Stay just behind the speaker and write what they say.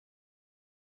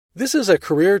This is a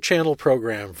Career Channel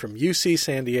program from UC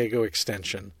San Diego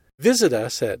Extension. Visit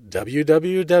us at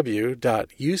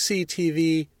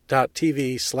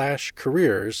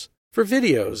www.uctv.tv/careers for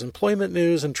videos, employment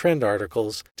news, and trend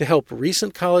articles to help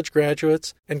recent college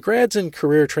graduates and grads in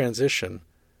career transition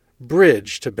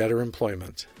bridge to better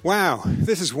employment. Wow,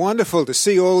 this is wonderful to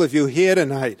see all of you here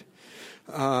tonight.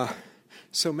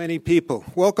 So many people.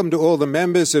 Welcome to all the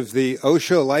members of the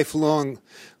Osho Lifelong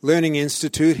Learning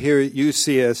Institute here at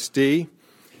UCSD,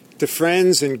 to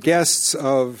friends and guests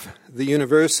of the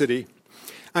university.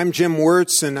 I'm Jim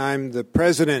Wirtz, and I'm the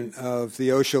president of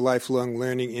the Osho Lifelong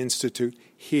Learning Institute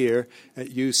here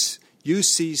at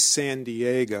UC San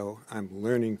Diego. I'm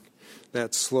learning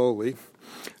that slowly,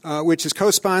 which is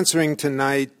co-sponsoring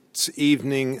tonight's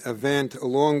evening event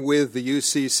along with the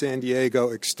UC San Diego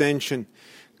Extension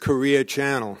Career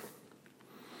Channel.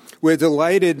 We're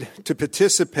delighted to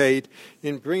participate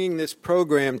in bringing this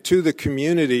program to the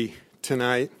community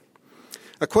tonight.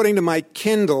 According to my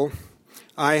Kindle,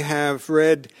 I have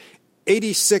read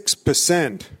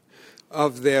 86%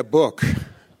 of their book.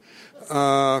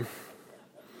 No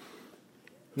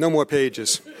more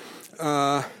pages.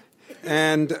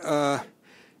 And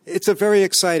it's a very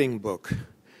exciting book.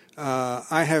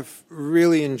 I have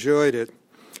really enjoyed it.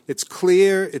 It's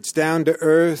clear, it's down to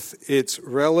earth, it's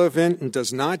relevant, and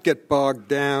does not get bogged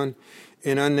down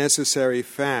in unnecessary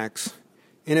facts.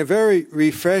 In a very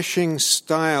refreshing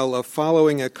style of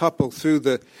following a couple through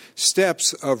the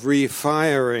steps of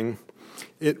refiring,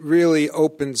 it really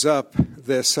opens up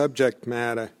their subject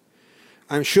matter.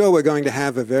 I'm sure we're going to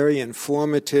have a very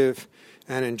informative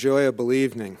and enjoyable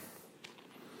evening.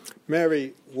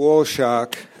 Mary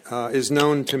Walshok is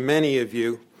known to many of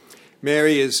you.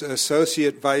 Mary is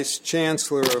Associate Vice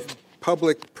Chancellor of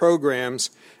Public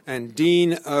Programs and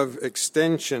Dean of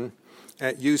Extension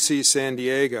at UC San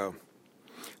Diego.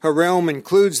 Her realm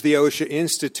includes the Osho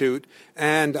Institute,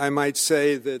 and I might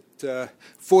say that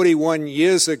 41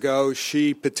 years ago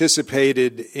she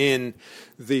participated in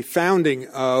the founding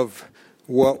of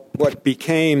what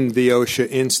became the Osho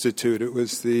Institute. It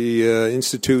was the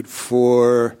Institute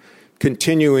for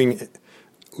Continuing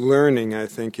Learning, I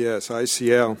think, yes,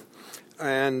 ICL.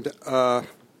 And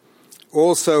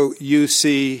also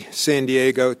UC San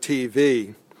Diego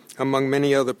TV, among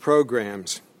many other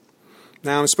programs.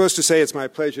 Now, I'm supposed to say it's my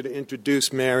pleasure to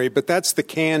introduce Mary, but that's the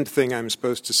canned thing I'm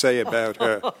supposed to say about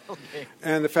her. Okay.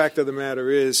 And the fact of the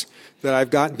matter is that I've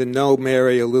gotten to know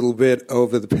Mary a little bit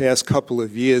over the past couple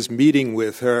of years meeting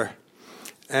with her.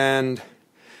 And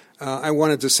I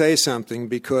wanted to say something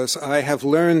because I have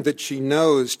learned that she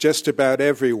knows just about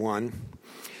everyone,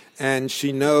 and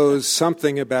she knows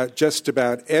something about just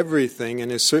about everything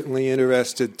and is certainly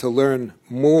interested to learn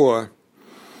more.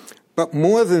 But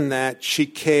more than that, she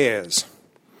cares.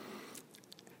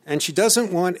 And she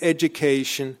doesn't want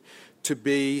education to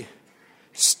be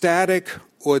static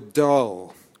or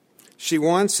dull. She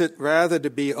wants it rather to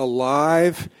be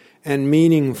alive and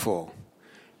meaningful.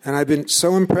 And I've been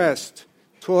so impressed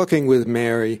talking with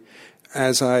Mary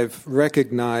as I've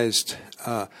recognized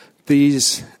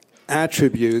these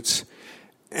attributes,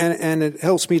 and it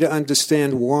helps me to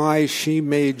understand why she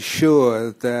made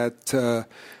sure that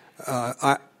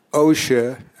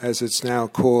OSHA, as it's now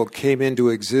called, came into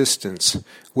existence,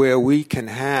 where we can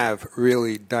have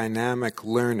really dynamic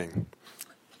learning.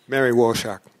 Mary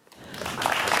Walshok.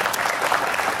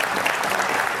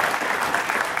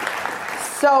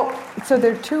 So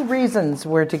there are two reasons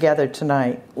we're together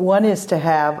tonight. One is to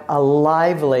have a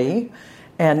lively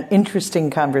and interesting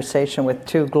conversation with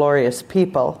two glorious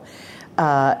people,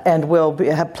 and we'll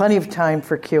have plenty of time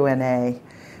for Q&A.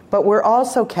 But we're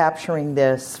also capturing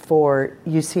this for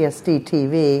UCSD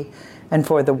TV and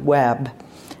for the web.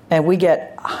 And we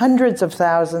get hundreds of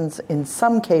thousands, in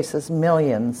some cases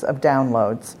millions, of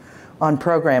downloads on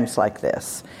programs like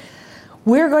this.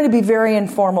 We're going to be very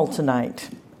informal tonight.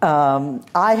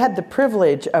 I had the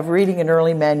privilege of reading an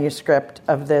early manuscript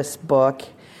of this book,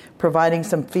 providing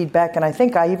some feedback, and I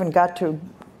think I even got to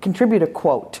contribute a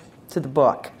quote to the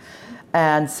book.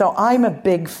 And so I'm a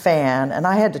big fan, and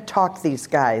I had to talk these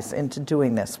guys into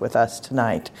doing this with us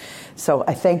tonight. So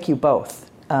I thank you both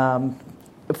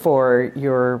for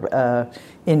your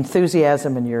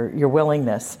enthusiasm and your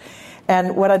willingness.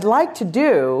 And what I'd like to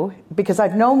do, because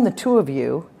I've known the two of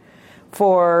you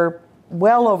for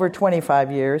well over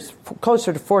 25 years,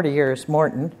 closer to 40 years,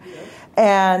 Morton,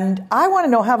 and I want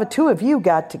to know how the two of you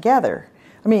got together.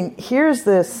 I mean, here's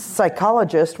this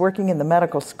psychologist working in the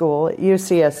medical school at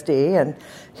UCSD, and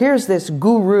here's this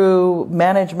guru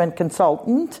management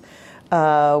consultant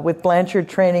with Blanchard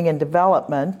Training and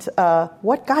Development.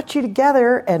 What got you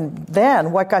together, and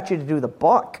then what got you to do the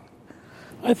book?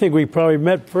 I think we probably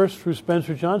met first through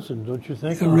Spencer Johnson, don't you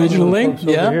think? Originally,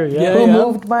 Who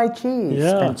moved my cheese,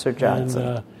 Spencer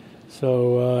Johnson.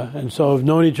 And so have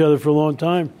known each other for a long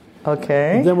time.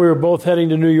 Okay. And then we were both heading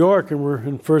to New York, and we're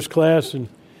in first class,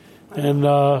 and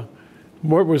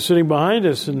Mort was sitting behind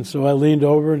us, and so I leaned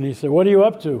over, and he said, "What are you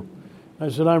up to?" I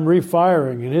said, "I'm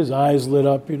refiring," and his eyes lit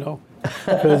up,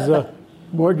 because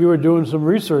Mort, you were doing some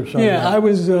research on that. Yeah, I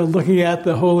was looking at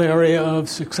the whole area of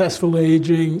successful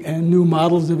aging and new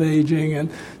models of aging, and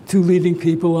two leading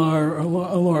people are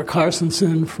Laura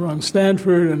Carstensen from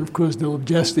Stanford and, of course, Dilip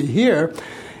Jesti here,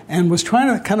 and was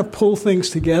trying to kind of pull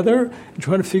things together and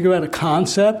try to figure out a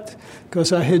concept,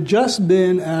 because I had just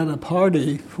been at a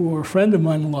party for a friend of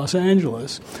mine in Los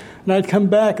Angeles, and I'd come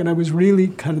back and I was really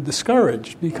kind of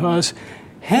discouraged because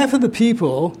half of the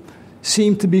people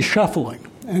seemed to be shuffling.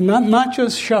 And not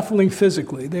just shuffling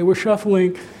physically. They were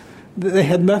shuffling, they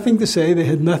had nothing to say, they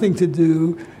had nothing to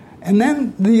do. And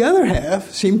then the other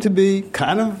half seemed to be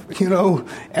kind of,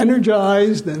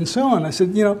 energized and so on. I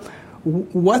said,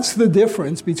 what's the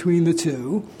difference between the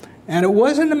two? And it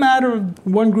wasn't a matter of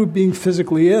one group being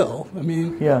physically ill. I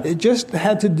mean, It just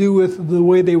had to do with the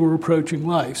way they were approaching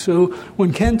life. So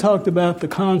when Ken talked about the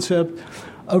concept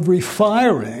of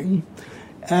refiring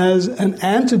as an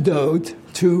antidote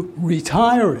to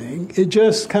retiring, it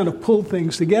just kind of pulled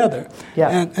things together.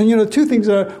 Yeah. And two things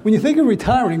are, when you think of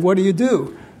retiring, what do?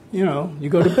 You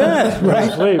go to bed,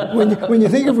 right? When you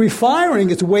think of refiring,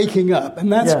 it's waking up.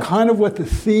 And that's kind of what the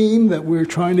theme that we're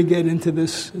trying to get into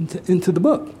into the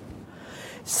book.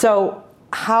 So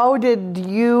how did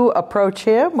you approach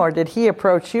him, or did he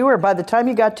approach you, or by the time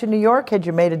you got to New York, had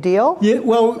you made a deal? Yeah,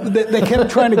 well, they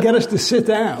kept trying to get us to sit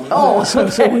down. So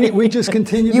we just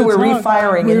continued. You were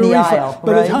refiring in the aisle.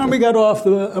 By the time we got off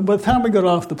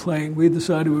the plane, we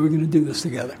decided we were going to do this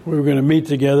together. We were going to meet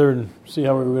together and see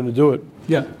how we were going to do it.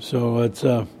 Yeah. So it's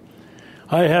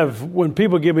when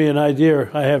people give me an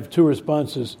idea, I have two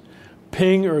responses: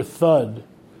 ping or thud.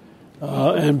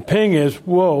 And ping is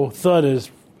whoa, thud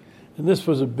is. And this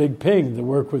was a big ping to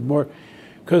work with Mort.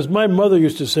 Because my mother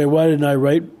used to say, why didn't I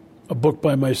write a book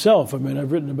by myself? I mean,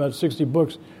 I've written about 60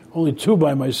 books, only 2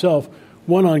 by myself,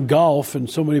 one on golf, and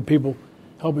so many people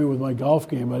helped me with my golf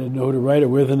game. I didn't know who to write it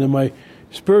with, and then my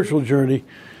spiritual journey.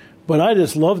 But I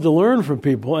just love to learn from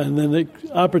people, and then the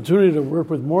opportunity to work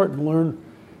with Mort and learn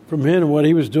from him and what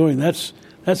he was doing, that's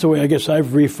the way I guess I've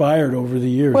refired over the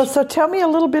years. Well, so tell me a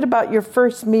little bit about your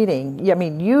first meeting. I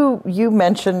mean, you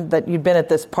mentioned that you'd been at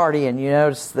this party and you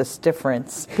noticed this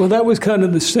difference. Well, that was kind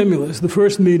of the stimulus. The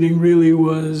first meeting really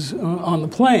was on the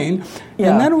plane,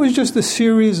 and then it was just a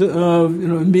series of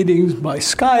meetings by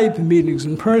Skype, meetings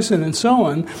in person, and so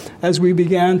on. As we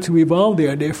began to evolve the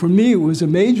idea, for me, it was a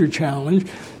major challenge,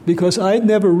 because I'd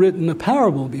never written a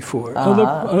parable before.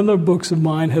 Other books of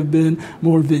mine have been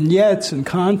more vignettes and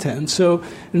content. So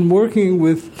in working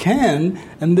with Ken,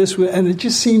 and it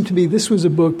just seemed to be this was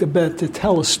a book to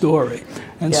tell a story.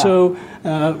 And so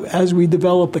as we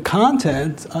developed the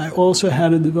content, I also had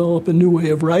to develop a new way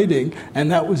of writing,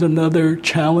 and that was another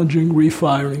challenging,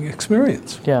 refiring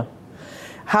experience. Yeah.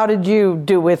 How did you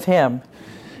do with him?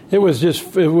 It was just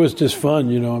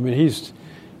fun, I mean,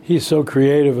 he's so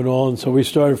creative and all, and so we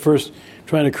started first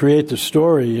trying to create the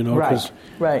story, because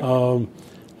right.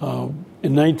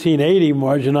 In 1980,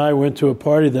 Marge and I went to a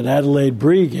party that Adelaide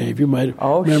Bree gave. You might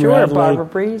remember sure, Adelaide. Barbara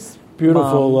Bree's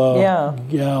beautiful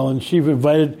gal, and she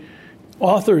invited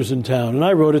authors in town, and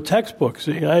I wrote a textbook.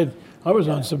 See, I was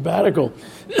on sabbatical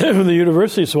from the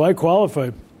university, so I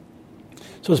qualified.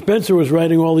 So Spencer was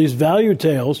writing all these value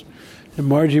tales, and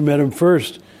Margie met him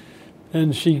first,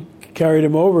 and she carried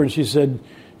him over, and she said,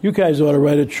 you guys ought to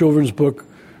write a children's book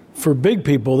for big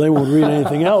people. They won't read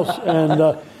anything else.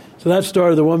 And so that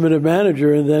started the 1 Minute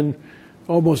Manager, and then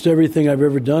almost everything I've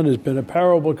ever done has been a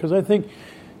parable, because I think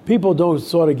people don't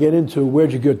sort of get into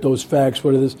where'd you get those facts,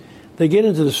 what is this. They get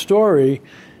into the story,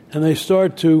 and they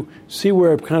start to see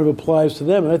where it kind of applies to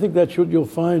them. And I think that's what you'll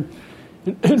find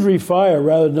in Refire,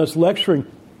 rather than us lecturing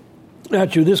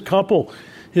at you. This couple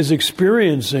is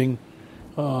experiencing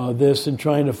this and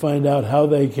trying to find out how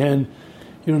they can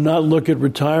not look at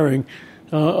retiring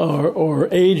or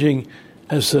aging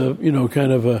as a,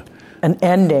 kind of an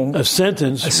ending, a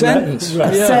sentence, sentence,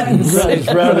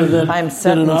 rather than I'm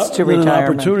sentenced to retirement. An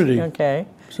opportunity. Okay.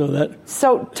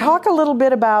 So talk a little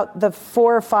bit about the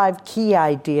 4 or 5 key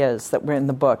ideas that were in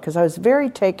the book, because I was very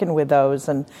taken with those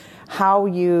and how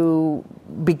you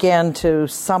began to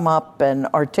sum up and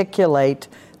articulate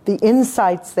the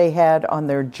insights they had on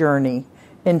their journey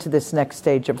into this next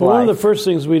stage of life. One of the first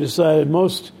things we decided,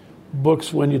 most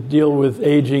books, when you deal with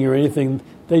aging or anything,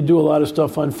 they do a lot of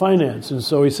stuff on finance. And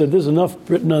so he said, there's enough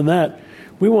written on that.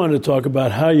 we wanted to talk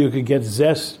about how you could get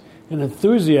zest and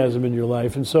enthusiasm in your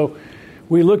life. And so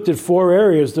we looked at 4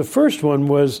 areas. The first one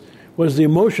was the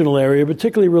emotional area,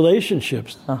 particularly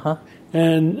relationships. Uh-huh.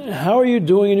 And how are you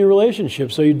doing in your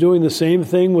relationships? Are you doing the same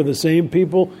thing with the same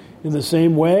people in the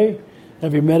same way?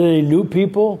 Have you met any new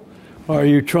people? Are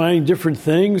you trying different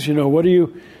things? What are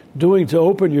you doing to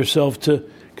open yourself to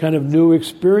kind of new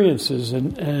experiences?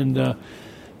 And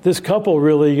this couple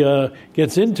really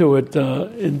gets into it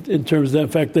in terms of that. In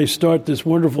fact, they start this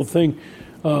wonderful thing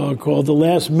called the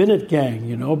Last Minute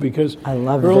Gang, because I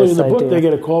love early in the this book idea. they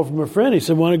get a call from a friend. He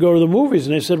said, want to go to the movies?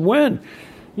 And they said, when?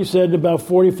 He said, about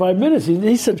 45 minutes.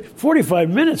 He said, 45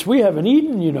 minutes? We haven't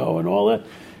eaten, and all that.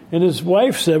 And his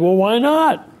wife said, well, why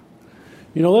not?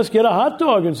 Let's get a hot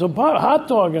dog and some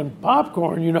popcorn,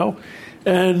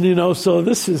 And, so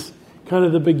this is kind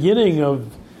of the beginning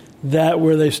of that,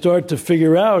 where they start to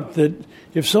figure out that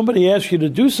if somebody asks you to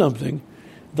do something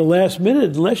at the last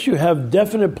minute, unless you have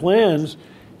definite plans,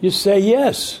 you say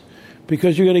yes,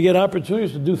 because you're going to get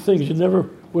opportunities to do things you never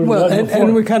would have done before.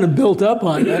 And we're kind of built up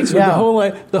on that. So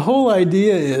the whole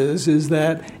idea is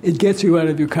that it gets you out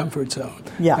of your comfort zone.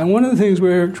 Yeah. And one of the things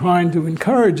we're trying to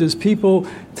encourage is people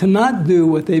to not do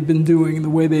what they've been doing the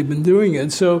way they've been doing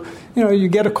it. So, you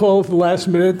get a call at the last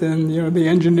minute, and, the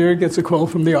engineer gets a call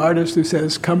from the artist who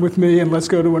says, come with me and let's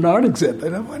go to an art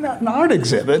exhibit. Why not an art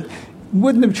exhibit?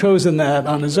 Wouldn't have chosen that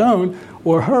on his own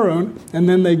or her own, and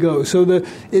then they go. So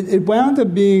it wound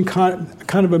up being kind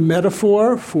of a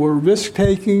metaphor for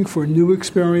risk-taking, for new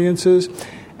experiences.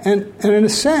 And in a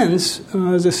sense,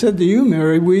 as I said to you,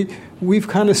 Mary, we've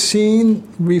kind of seen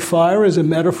Refire as a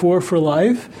metaphor for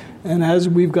life. And as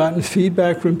we've gotten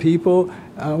feedback from people,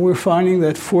 we're finding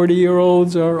that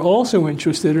 40-year-olds are also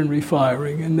interested in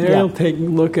refiring, and they're taking a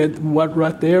look at what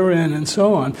rut they're in and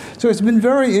so on. So it's been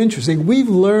very interesting. We've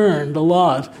learned a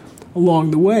lot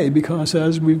along the way, because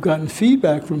as we've gotten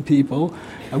feedback from people,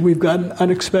 we've gotten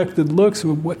unexpected looks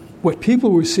of what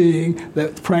people were seeing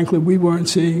that, frankly, we weren't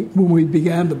seeing when we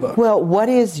began the book. Well, what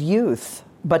is youth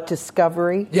but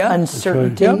discovery,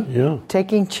 uncertainty,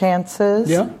 taking chances,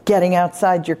 getting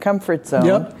outside your comfort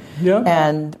zone?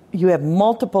 And you have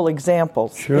multiple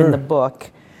examples in the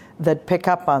book that pick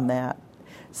up on that.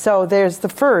 So there's the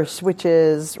first, which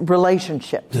is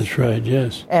relationships. That's right,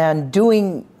 yes. And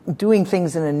doing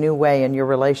things in a new way in your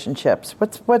relationships.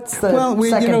 What's the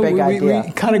second big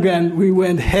idea? We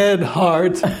went head,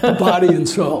 heart, body, and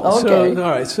soul. Okay. So,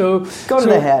 all right. So go to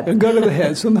the head. Go to the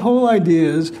head. So the whole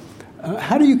idea is,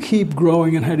 how do you keep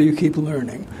growing and how do you keep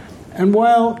learning? And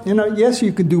while, yes,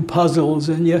 you can do puzzles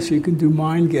and yes, you can do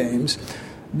mind games,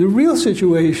 the real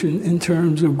situation in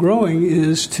terms of growing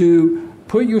is to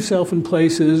put yourself in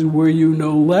places where you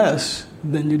know less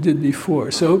than you did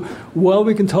before. So while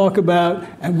we can talk about,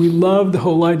 and we love the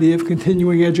whole idea of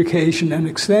continuing education and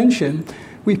extension,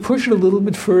 we push it a little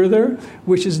bit further,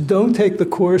 which is don't take the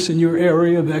course in your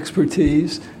area of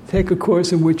expertise. Take a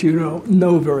course in which you don't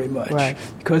know very much. Right.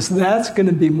 Because that's going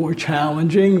to be more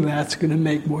challenging, that's going to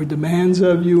make more demands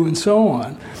of you, and so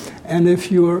on. And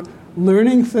if you're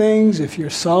learning things, if you're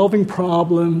solving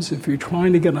problems, if you're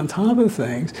trying to get on top of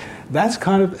things, that's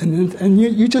kind of, and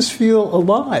you just feel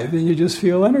alive and you just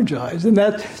feel energized. And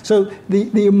so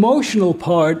the emotional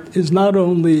part is not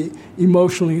only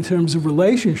emotionally in terms of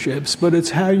relationships, but it's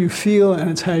how you feel and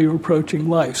it's how you're approaching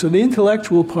life. So the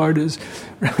intellectual part is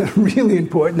really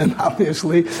important, and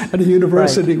obviously at a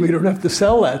university we don't have to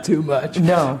sell that too much.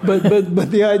 No. But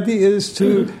the idea is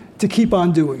to keep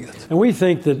on doing it. And we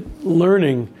think that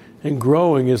learning and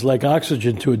growing is like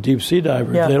oxygen to a deep sea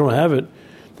diver. Yeah. If they don't have it,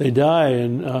 they die.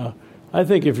 And I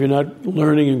think if you're not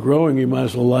learning and growing, you might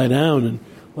as well lie down and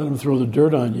let them throw the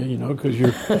dirt on you, because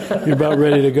you're about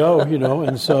ready to go,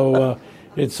 And so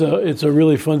it's a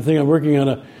really fun thing. I'm working on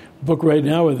a book right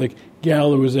now with a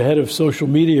gal who was the head of social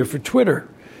media for Twitter,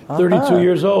 32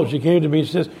 years old. She came to me and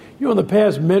she says, in the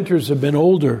past, mentors have been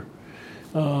older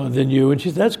than you. And she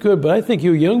said, that's good, but I think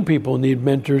you young people need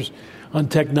mentors on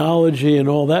technology and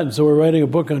all that. And so we're writing a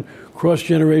book on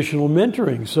cross-generational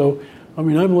mentoring. So,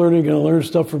 I'm going to learn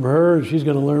stuff from her, and she's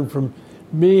going to learn from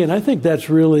me. And I think that's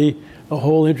really a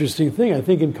whole interesting thing. I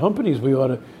think in companies we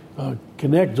ought to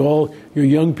connect all your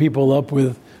young people up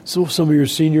with some of your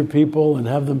senior people and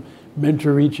have them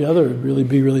mentor each other. It'd really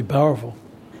be really powerful.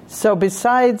 So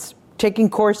besides taking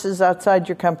courses outside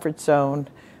your comfort zone,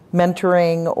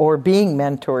 mentoring or being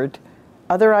mentored,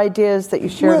 other ideas that you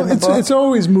shared in the book? It's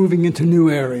always moving into new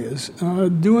areas,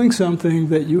 doing something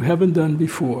that you haven't done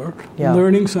before,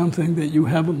 learning something that you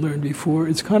haven't learned before.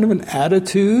 It's kind of an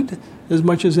attitude as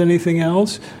much as anything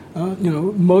else.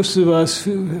 Most of us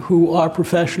who are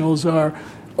professionals are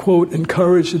quote,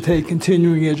 encouraged to take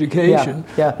continuing education.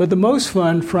 Yeah. But the most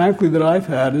fun, frankly, that I've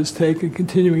had is take a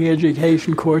continuing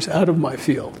education course out of my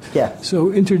field. Yeah.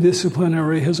 So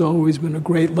interdisciplinary has always been a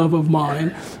great love of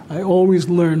mine. I always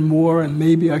learn more, and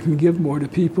maybe I can give more to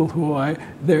people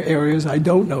their areas I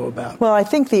don't know about. Well, I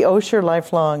think the Osher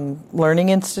Lifelong Learning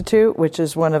Institute, which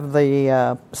is one of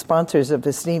the sponsors of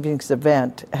this evening's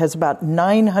event, has about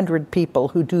 900 people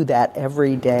who do that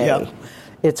every day. Yeah.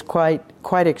 It's quite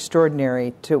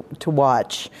extraordinary to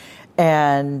watch,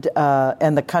 and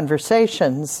the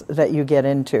conversations that you get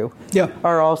into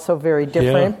are also very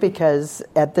different because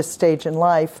at this stage in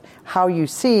life, how you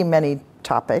see many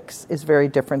topics is very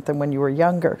different than when you were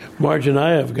younger. Marge and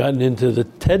I have gotten into the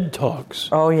TED Talks.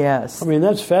 Oh, yes. I mean,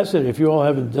 that's fascinating. If you all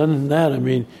haven't done that, I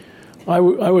mean, I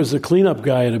was the cleanup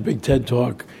guy at a big TED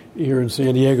Talk here in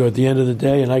San Diego at the end of the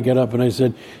day, and I got up and I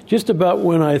said, just about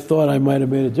when I thought I might have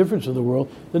made a difference in the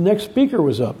world, the next speaker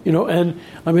was up, and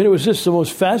I mean, it was just the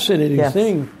most fascinating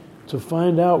thing to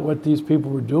find out what these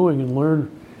people were doing and learn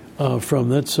from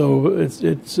that. So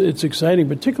it's exciting,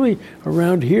 particularly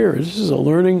around here. This is a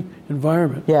learning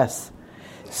environment. Yes.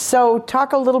 So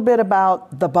talk a little bit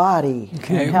about the body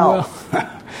and health.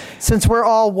 Well, since we're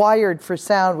all wired for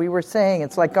sound, we were saying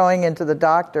it's like going into the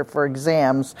doctor for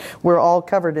exams. We're all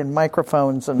covered in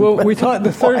microphones and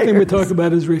the third thing we talk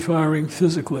about is refiring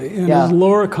physically. And as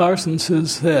Laura Carson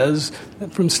says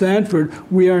from Stanford,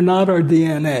 we are not our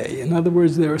DNA. In other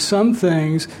words, there are some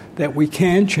things that we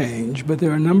can change, but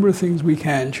there are a number of things we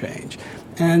can change.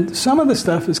 And some of the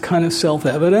stuff is kind of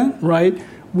self-evident, right?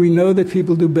 We know that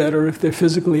people do better if they're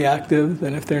physically active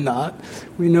than if they're not.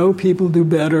 We know people do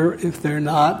better if they're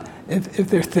not, if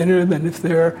they're thinner than if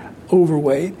they're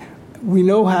overweight. We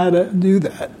know how to do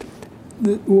that.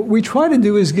 What we try to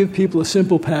do is give people a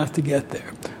simple path to get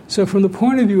there. So from the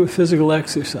point of view of physical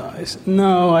exercise,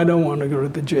 no, I don't want to go to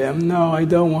the gym. No, I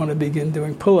don't want to begin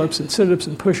doing pull-ups and sit-ups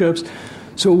and push-ups.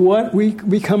 So what we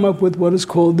come up with what is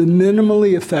called the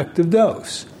minimally effective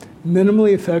dose.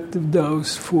 Minimally effective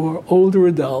dose for older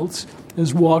adults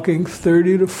is walking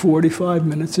 30 to 45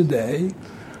 minutes a day,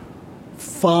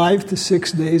 5 to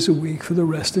 6 days a week for the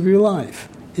rest of your life.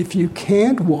 If you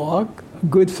can't walk, a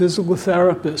good physical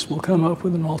therapist will come up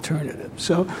with an alternative.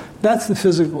 So that's the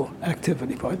physical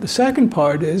activity part. The second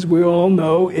part is, we all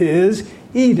know, is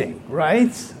eating,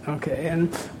 right? Okay,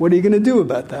 and what are you going to do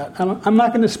about that? I'm not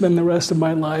going to spend the rest of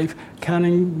my life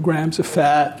counting grams of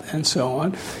fat and so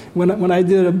on. When I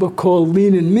did a book called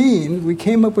Lean and Mean, we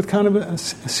came up with kind of a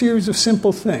series of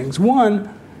simple things.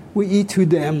 One, we eat too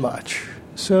damn much.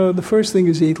 So the first thing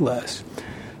is eat less.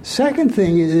 Second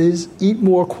thing is eat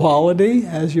more quality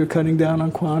as you're cutting down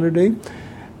on quantity.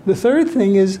 The third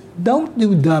thing is don't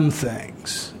do dumb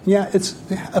things. Yeah, it's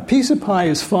a piece of pie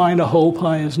is fine, a whole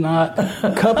pie is not.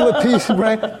 A couple of pieces,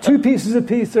 right? 2 pieces of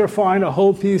pizza are fine, a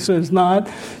whole piece is not.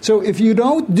 So if you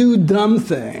don't do dumb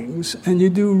things and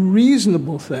you do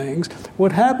reasonable things,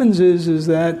 what happens is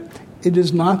that it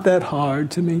is not that hard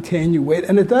to maintain your weight.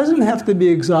 And it doesn't have to be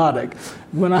exotic.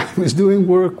 When I was doing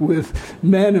work with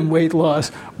men and weight loss,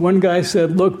 one guy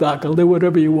said, look, Doc, I'll do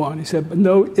whatever you want. He said, but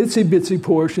no itsy-bitsy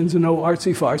portions and no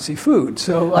artsy-fartsy food.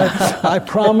 So I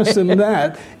promised him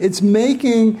that. It's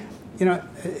making,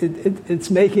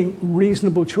 it's making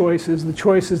reasonable choices, the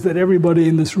choices that everybody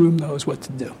in this room knows what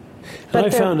to do. And I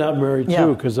found out, Mary,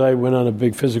 too, because I went on a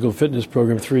big physical fitness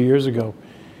program 3 years ago,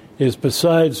 is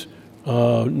besides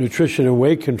nutrition and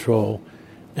weight control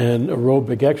and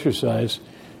aerobic exercise,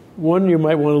 one you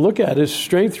might want to look at is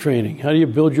strength training. How do you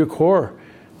build your core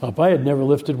up? I had never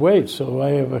lifted weights, so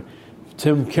I have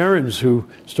Tim Cairns, who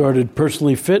started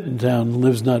Personally Fit in town,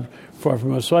 lives not far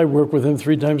from us, so I work with him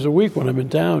 3 times a week when I'm in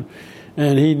town,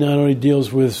 and he not only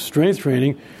deals with strength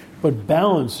training, but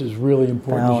balance is really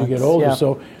important as you get older.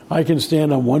 So I can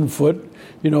stand on one foot,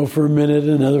 for a minute,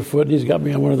 another foot. He's got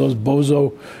me on one of those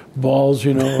bozo balls,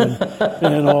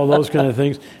 and all those kind of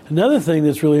things. Another thing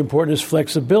that's really important is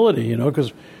flexibility,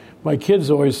 because my kids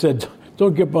always said,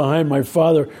 don't get behind my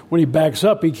father. When he backs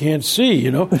up, he can't see,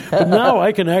 But now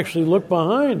I can actually look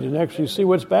behind and actually see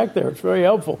what's back there. It's very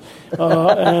helpful.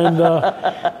 And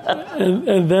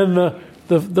then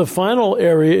the final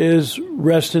area is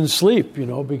rest and sleep,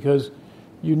 because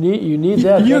you need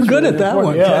that. You're That's good really at that important.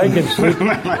 one. Yeah, I can sleep.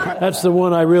 That's the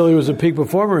one I really was a peak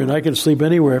performer in. I can sleep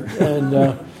anywhere.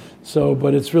 And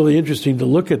but it's really interesting to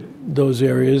look at those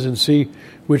areas and see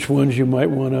which ones you might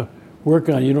want to work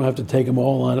on. You don't have to take them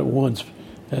all on at once.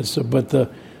 But the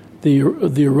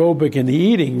aerobic and the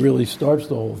eating really starts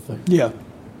the whole thing. Yeah.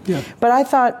 But I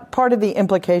thought part of the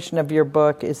implication of your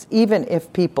book is even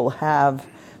if people have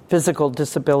physical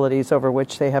disabilities over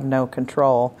which they have no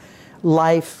control,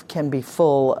 life can be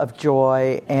full of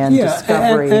joy and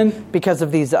discovery and because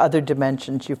of these other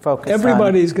dimensions you focus on.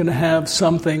 Everybody's going to have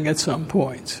something at some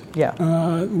point. Yeah.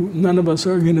 None of us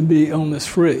are going to be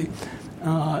illness-free.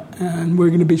 And we're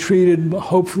going to be treated,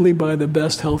 hopefully, by the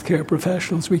best healthcare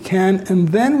professionals we can. And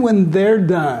then when they're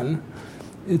done,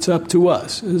 it's up to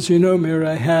us. As you know, Mary,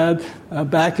 I had a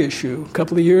back issue a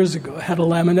couple of years ago. I had a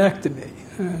laminectomy.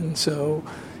 And so,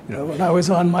 and I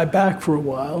was on my back for a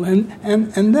while. And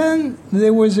then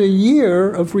there was a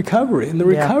year of recovery. And the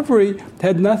recovery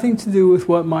had nothing to do with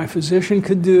what my physician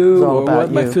could do or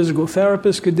what my physical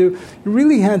therapist could do. It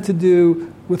really had to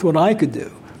do with what I could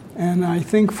do. And I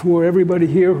think for everybody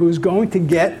here who's going to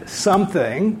get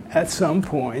something at some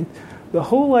point, the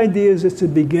whole idea is it's a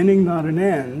beginning, not an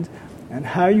end, and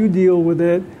how you deal with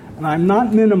it. And I'm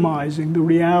not minimizing the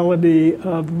reality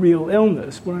of real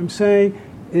illness. What I'm saying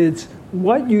is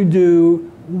what you do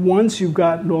once you've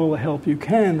gotten all the help you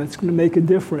can that's going to make a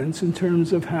difference in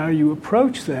terms of how you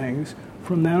approach things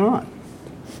from then on.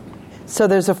 So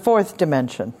there's a fourth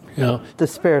dimension. Yeah. The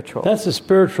spiritual. That's the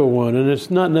spiritual one, and it's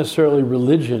not necessarily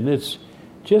religion. It's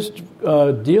just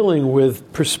dealing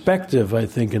with perspective, I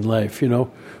think, in life.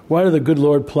 Why did the good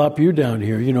Lord plop you down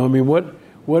here?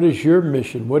 What is your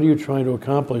mission? What are you trying to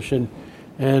accomplish? And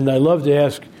I love to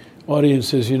ask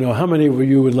audiences, how many of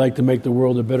you would like to make the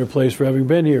world a better place for having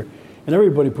been here? And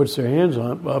everybody puts their hands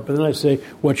up, and then I say,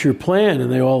 what's your plan?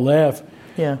 And they all laugh.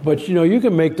 Yeah. But, you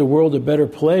can make the world a better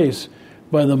place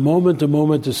by the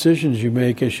moment-to-moment decisions you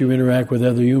make as you interact with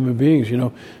other human beings.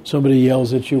 Somebody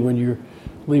yells at you when you're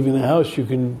leaving the house, you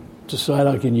can decide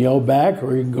I can yell back,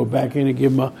 or you can go back in and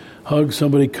give them a hug.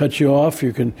 Somebody cuts you off,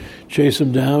 you can chase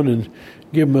them down and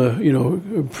give them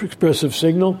a expressive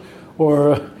signal,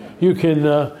 or you can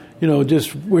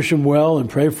just wish them well and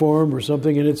pray for them or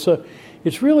something. And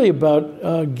it's really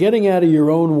about getting out of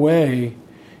your own way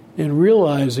and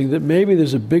realizing that maybe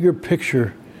there's a bigger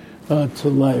picture to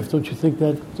life. Don't you think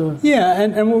that? Yeah,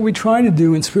 and what we try to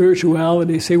do in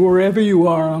spirituality, say wherever you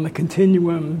are on the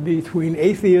continuum between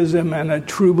atheism and a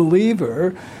true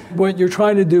believer, what you're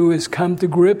trying to do is come to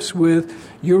grips with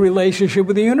your relationship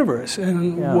with the universe.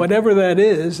 And whatever that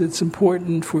is, it's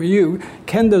important for you.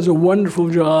 Ken does a wonderful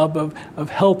job of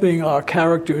helping our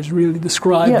characters really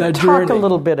describe that journey. Talk a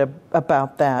little bit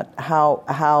about that,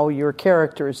 how your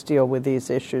characters deal with these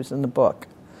issues in the book.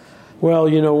 Well,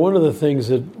 one of the things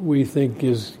that we think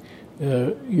is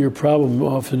your problem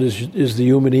often is the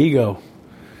human ego,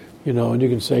 and you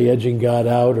can say edging God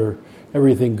out or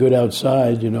everything good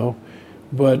outside,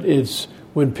 but it's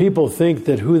when people think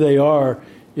that who they are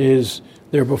is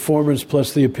their performance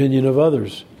plus the opinion of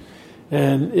others.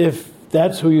 And if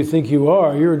that's who you think you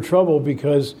are, you're in trouble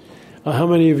because how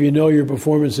many of you know your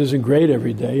performance isn't great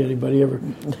every day? Anybody ever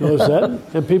knows that?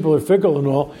 And people are fickle and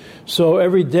all. So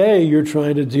every day you're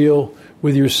trying to deal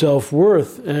with your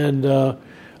self-worth. And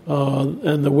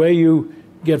the way you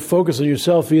get focused on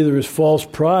yourself either is false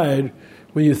pride,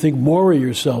 when you think more of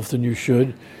yourself than you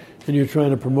should, and you're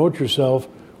trying to promote yourself,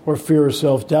 or fear of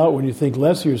self-doubt when you think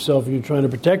less of yourself and you're trying to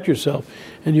protect yourself,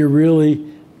 and you're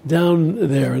really down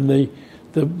there. And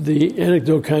the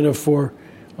anecdote kind of for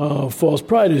false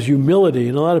pride is humility,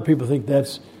 and a lot of people think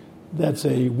that's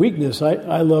a weakness.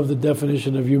 I love the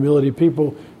definition of humility.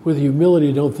 People with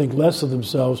humility don't think less of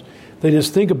themselves; they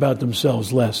just think about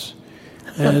themselves less.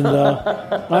 And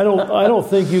I don't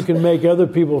think you can make other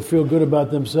people feel good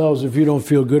about themselves if you don't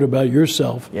feel good about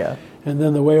yourself. Yeah. And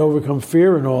then the way to overcome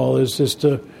fear and all is just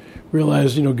to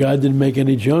realize, God didn't make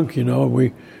any junk.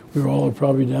 We were all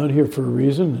probably down here for a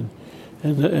reason,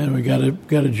 and we got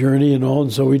a journey and all.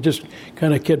 And so we just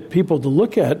kind of get people to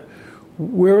look at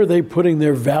where are they putting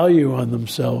their value on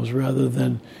themselves rather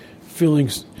than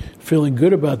feeling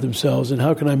good about themselves, and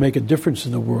how can I make a difference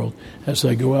in the world as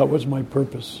I go out? What's my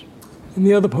purpose? And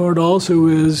the other part also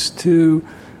is to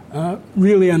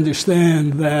really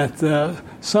understand that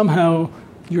somehow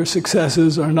your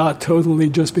successes are not totally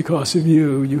just because of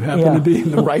you. You happen to be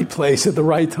in the right place at the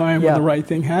right time when the right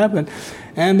thing happened.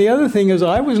 And the other thing is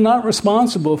I was not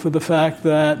responsible for the fact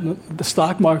that the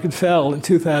stock market fell in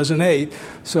 2008.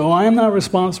 So I am not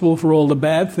responsible for all the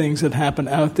bad things that happen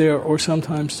out there or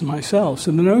sometimes to myself.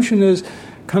 So the notion is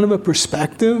kind of a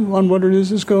perspective on what it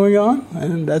is going on,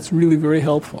 and that's really very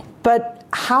helpful. But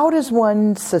how does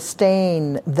one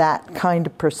sustain that kind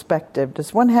of perspective?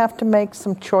 Does one have to make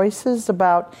some choices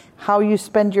about how you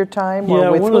spend your time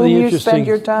or with whom you spend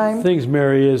your time? One of the interesting things,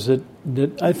 Mary, is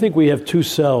that I think we have two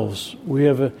selves. We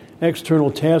have an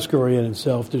external task-oriented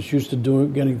self that's used to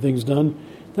getting things done.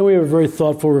 Then we have a very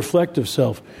thoughtful, reflective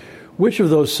self. Which of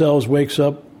those selves wakes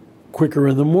up quicker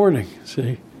in the morning,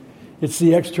 see? It's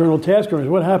the external task.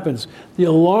 What happens? The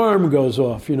alarm goes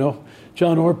off,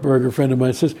 John Ortberg, a friend of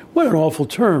mine, says, what an awful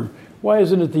term. Why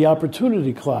isn't it the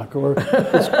opportunity clock? Or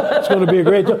it's going to be a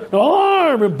great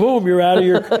alarm, and boom, you're out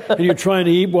of and you're trying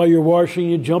to eat while you're washing,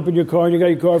 you jump in your car, and you got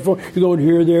your car full, you're going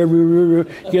here, there, you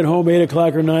get home 8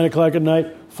 o'clock or 9 o'clock at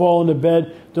night, fall into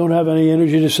bed, don't have any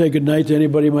energy to say goodnight to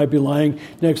anybody who might be lying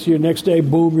next to you. Next day,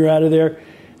 boom, you're out of there.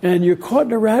 And you're caught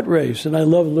in a rat race. And I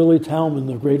love Lily Talman,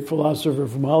 the great philosopher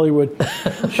from Hollywood.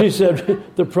 She said,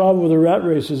 the problem with a rat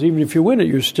race is even if you win it,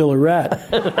 you're still a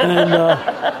rat.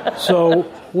 And so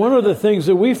one of the things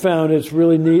that we found that's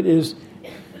really neat is,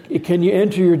 can you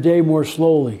enter your day more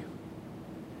slowly?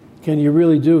 Can you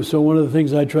really do? So one of the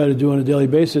things I try to do on a daily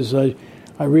basis, I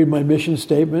read my mission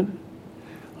statement.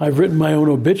 I've written my own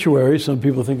obituary. Some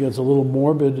people think that's a little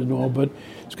morbid and all, but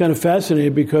it's kind of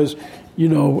fascinating because,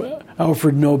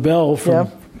 Alfred Nobel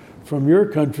from your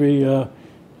country,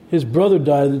 his brother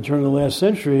died at the turn of the last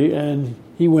century, and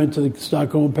he went to the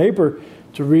Stockholm paper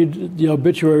to read the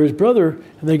obituary of his brother,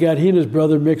 and he and his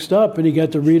brother mixed up, and he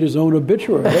got to read his own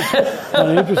obituary. That's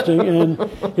kind of interesting. And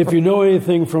if you know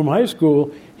anything from high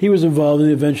school, he was involved in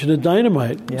the invention of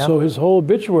dynamite. Yep. So his whole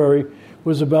obituary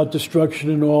was about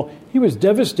destruction and all. He was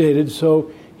devastated,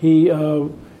 so he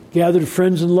gathered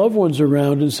friends and loved ones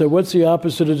around and said, what's the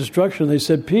opposite of destruction? And they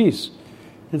said, peace.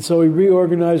 And so he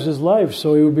reorganized his life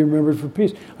so he would be remembered for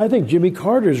peace. I think Jimmy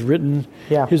Carter's written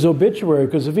his obituary,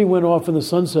 because if he went off in the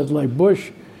sunset like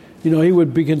Bush, he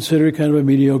would be considered kind of a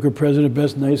mediocre president,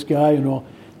 best nice guy and all.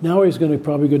 Now he's going to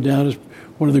probably go down as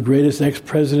one of the greatest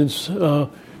ex-presidents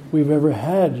we've ever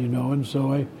had, And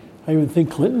so I even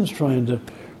think Clinton's trying to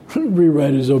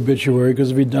rewrite his obituary, because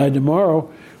if he died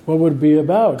tomorrow, what would it be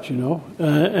about,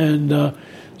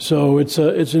 So it's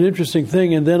an interesting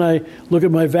thing. And then I look at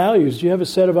my values. Do you have a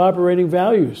set of operating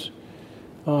values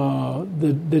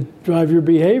that drive your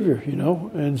behavior,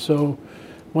 And so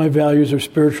my values are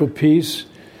spiritual peace,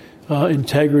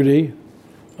 integrity,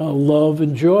 love,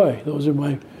 and joy. Those are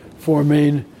my 4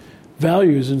 main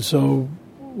values. And so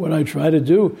what I try to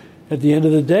do at the end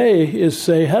of the day is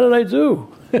say, how did I do?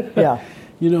 Yeah.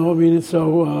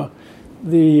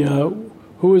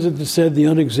 Who is it that said the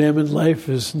unexamined life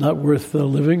is not worth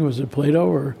living? Was it Plato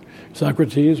or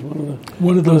Socrates? One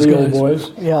of those guys. Old boys.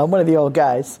 Yeah, one of the old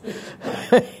guys.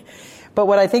 But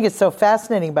what I think is so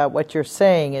fascinating about what you're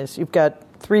saying is you've got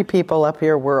 3 people up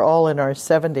here. We're all in our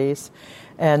 70s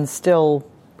and still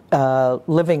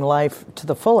living life to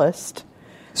the fullest.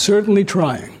 Certainly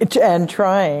trying. And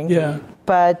trying. Yeah.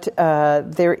 But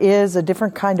there is a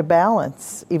different kind of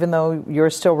balance. Even though you're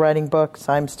still writing books,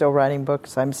 I'm still writing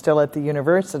books, I'm still at the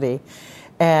university.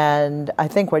 And I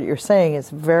think what you're saying is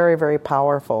very, very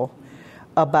powerful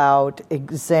about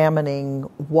examining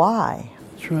why.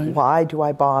 That's right. Why do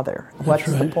I bother? What's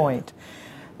the point?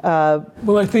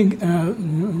 Well, I think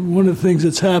one of the things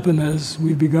that's happened as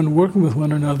we've begun working with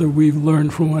one another, we've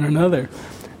learned from one another.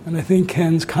 And I think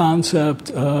Ken's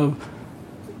concept of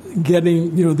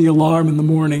getting, the alarm in the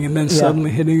morning and then suddenly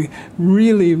hitting,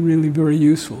 really, really very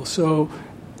useful. So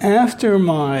after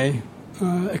my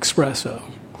espresso,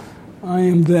 I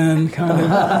am then kind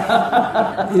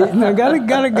of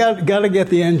gotta get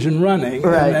the engine running,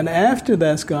 right. And then after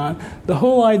that's gone, the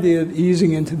whole idea of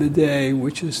easing into the day,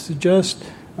 which is to just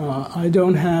I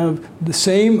don't have the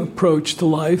same approach to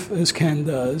life as Ken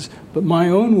does, but my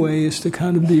own way is to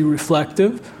kind of be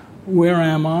reflective. Where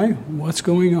am I? What's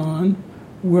going on?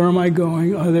 Where am I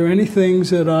going? Are there any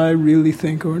things that I really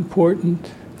think are important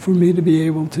for me to be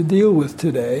able to deal with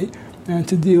today, and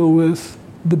to deal with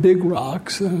the big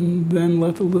rocks, and then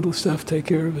let the little stuff take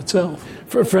care of itself?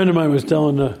 For a friend of mine was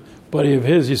telling a buddy of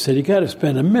his, he said, you got to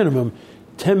spend a minimum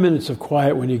 10 minutes of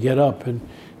quiet when you get up. And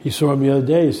he saw him the other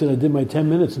day. He said, I did my 10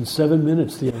 minutes in 7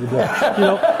 minutes the other day.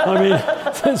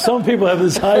 Some people have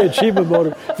this high achievement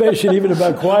motivation even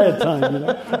about quiet time,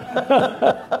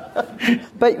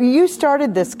 But you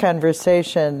started this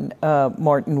conversation,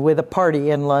 Morton, with a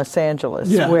party in Los Angeles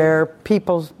where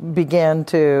people began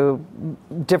to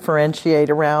differentiate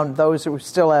around those who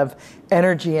still have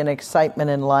energy and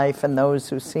excitement in life and those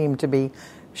who seem to be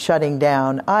shutting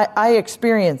down. I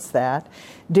experienced that.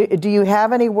 Do you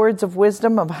have any words of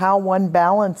wisdom of how one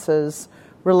balances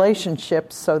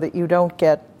relationships so that you don't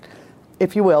get,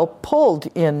 if you will, pulled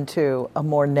into a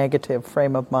more negative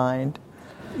frame of mind?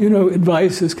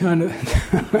 Advice is kind of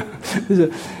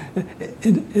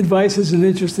advice is an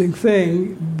interesting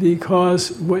thing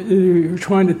because you're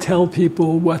trying to tell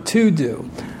people what to do.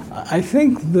 I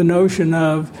think the notion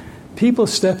of people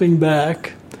stepping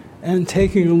back and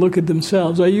taking a look at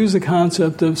themselves. I use the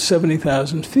concept of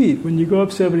 70,000 feet. When you go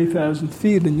up 70,000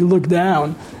 feet and you look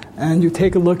down and you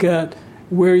take a look at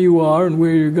where you are and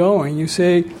where you're going. You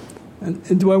say,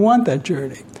 and do I want that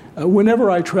journey? Whenever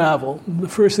I travel, the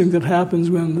first thing that happens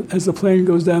as the plane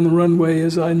goes down the runway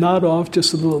is I nod off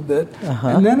just a little bit.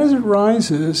 And then as it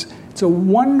rises, it's a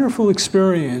wonderful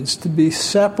experience to be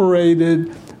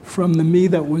separated from the me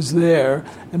that was there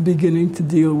and beginning to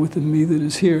deal with the me that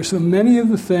is here. So many of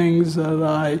the things that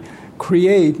I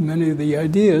create, many of the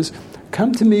ideas,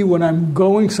 come to me when I'm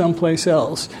going someplace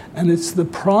else. And it's the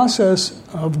process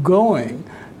of going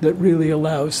that really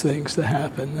allows things to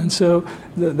happen. And so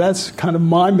that's kind of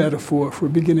my metaphor for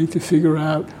beginning to figure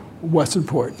out what's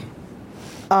important.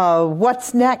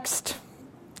 What's next?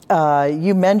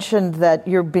 You mentioned that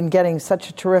you've been getting such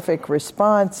a terrific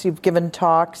response. You've given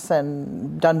talks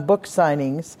and done book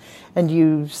signings, and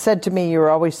you said to me you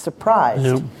were always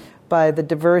surprised by the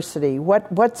diversity.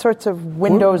 What sorts of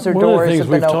windows or doors have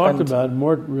been opened? One of the things we've talked about, and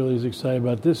Mort really is excited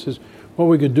about this, is what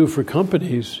we could do for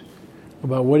companies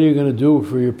about what are you going to do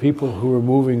for your people who are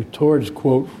moving towards,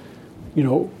 quote,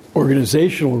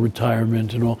 organizational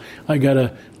retirement and all. I got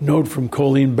a note from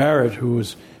Colleen Barrett, who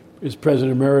is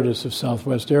President Emeritus of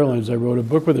Southwest Airlines. I wrote a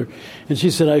book with her. And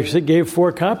she said, I gave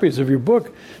 4 copies of your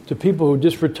book to people who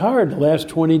just retired the last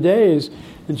 20 days.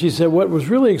 And she said, what was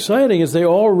really exciting is they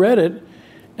all read it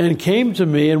and came to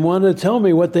me and wanted to tell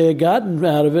me what they had gotten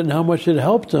out of it and how much it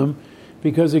helped them,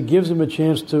 because it gives them a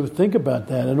chance to think about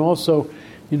that. And also,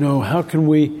 how can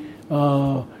we,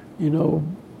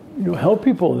 help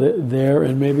people there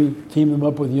and maybe team them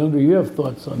up with younger? You have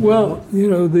thoughts on that? Well,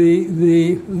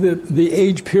 the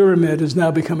age pyramid has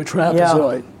now become a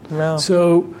trapezoid. Yeah.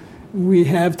 So we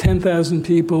have 10,000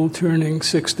 people turning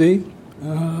 60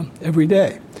 every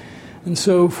day. And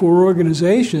so for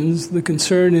organizations, the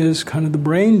concern is kind of the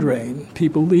brain drain,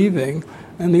 people leaving.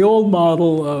 And the old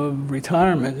model of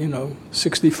retirement,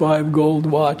 65 gold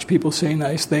watch, people say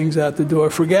nice things out the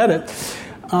door, forget it,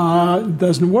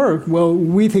 doesn't work. Well,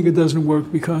 we think it doesn't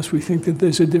work because we think that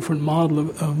there's a different model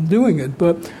of doing it.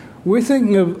 But we're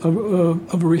thinking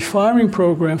of a refiring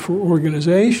program for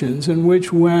organizations in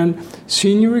which when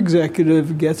senior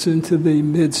executive gets into the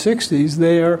mid-60s,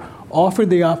 they are offered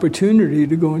the opportunity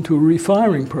to go into a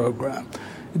refiring program.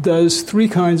 It does 4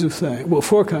 kinds of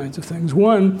things.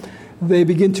 One, they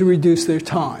begin to reduce their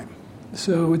time.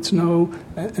 So it's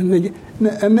and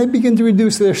they begin to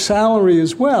reduce their salary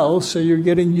as well, so you're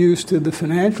getting used to the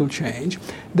financial change.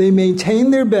 They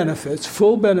maintain their benefits,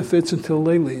 full benefits until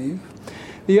they leave.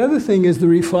 The other thing is the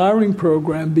refiring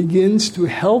program begins to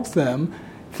help them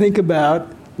think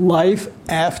about life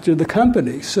after the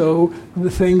company. So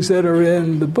the things that are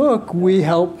in the book, we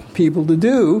help people to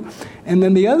do. And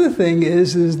then the other thing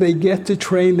is they get to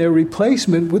train their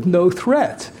replacement with no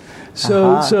threat.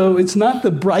 So it's not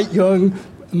the bright young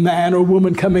man or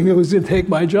woman coming who's going to take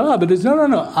my job. It is, no,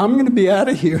 I'm going to be out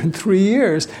of here in 3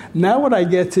 years. Now what I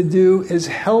get to do is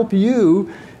help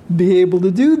you be able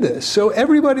to do this. So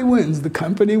everybody wins. The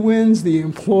company wins, the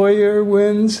employer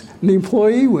wins, and the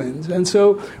employee wins. And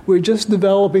so we're just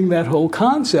developing that whole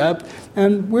concept,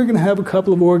 and we're going to have a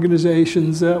couple of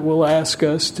organizations that will ask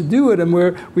us to do it, and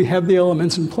where we have the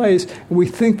elements in place, and we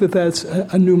think that that's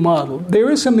a new model.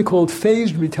 There is something called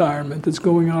phased retirement that's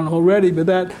going on already, but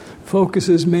that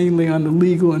focuses mainly on the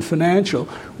legal and financial.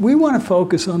 We want to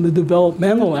focus on the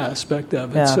developmental aspect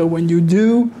of it. Yeah. So when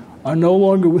you are no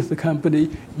longer with the company,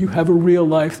 you have a real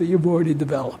life that you've already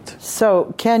developed.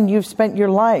 So, Ken, you've spent your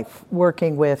life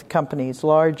working with companies,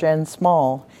 large and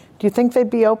small. Do you think they'd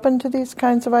be open to these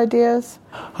kinds of ideas?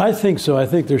 I think so. I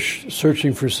think they're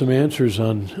searching for some answers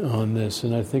on this,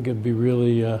 and I think it'd be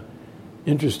really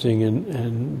interesting,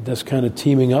 and that's kind of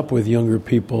teaming up with younger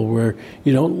people where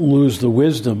you don't lose the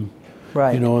wisdom,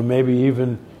 right? And maybe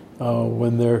even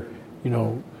when they're,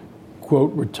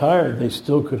 quote, retired, they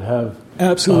still could have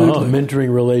absolutely a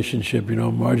mentoring relationship.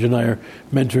 Marge and I are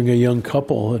mentoring a young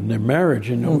couple in their marriage.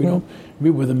 We don't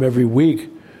meet with them every week,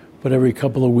 but every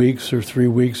couple of weeks or 3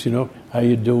 weeks, how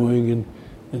you doing,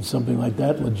 and something like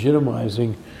that,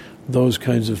 legitimizing those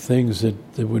kinds of things that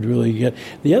would really get.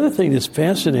 The other thing that's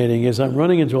fascinating is I'm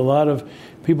running into a lot of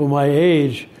people my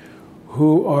age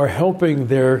who are helping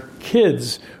their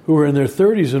kids who are in their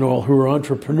 30s and all, who are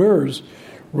entrepreneurs,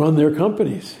 run their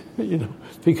companies,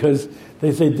 because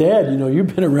they say, Dad,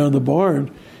 you've been around the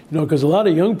barn, because a lot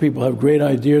of young people have great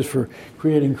ideas for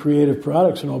creating creative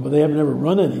products and all, but they have never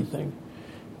run anything.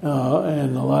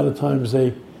 And a lot of times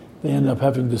they end up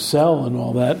having to sell and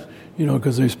all that,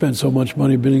 because they spend so much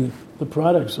money building the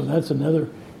product. So that's another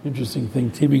interesting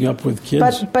thing, teaming up with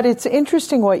kids. But it's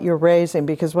interesting what you're raising,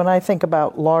 because when I think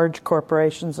about large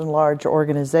corporations and large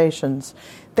organizations,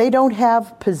 they don't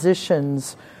have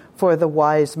positions for the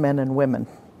wise men and women.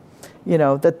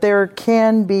 that there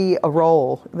can be a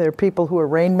role. There are people who are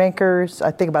rainmakers.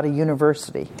 I think about a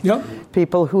university. Yep.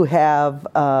 People who have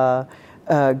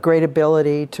great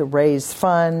ability to raise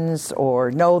funds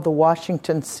or know the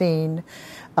Washington scene,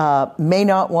 may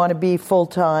not want to be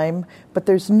full-time, but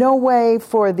there's no way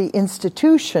for the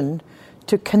institution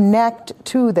to connect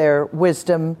to their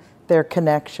wisdom, their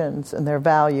connections, and their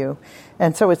value.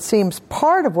 And so it seems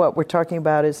part of what we're talking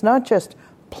about is not just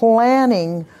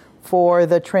planning for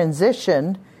the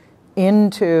transition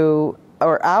into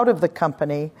or out of the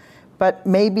company, but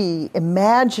maybe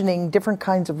imagining different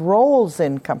kinds of roles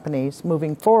in companies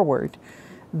moving forward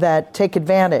that take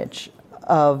advantage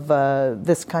of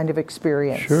this kind of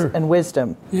experience and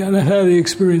wisdom. Yeah, and I've had the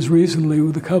experience recently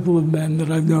with a couple of men that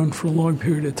I've known for a long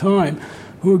period of time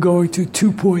who are going to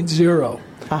 2.0.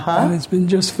 And it's been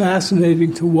just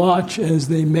fascinating to watch as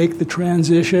they make the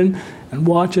transition and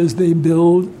watch as they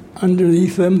build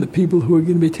underneath them the people who are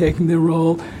going to be taking their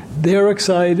role. They're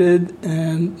excited,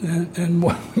 and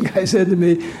one guy said to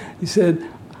me, he said,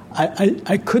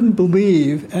 I couldn't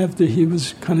believe, after he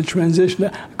was kind of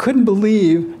transitioned, I couldn't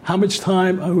believe how much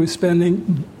time I was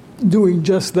spending doing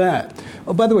just that.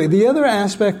 Oh, by the way, the other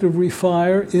aspect of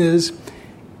Refire is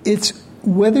it's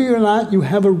whether or not you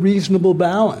have a reasonable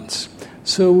balance.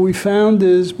 So what we found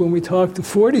is when we talk to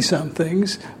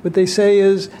 40-somethings, what they say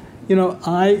is,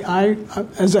 I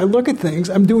as I look at things,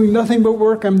 I'm doing nothing but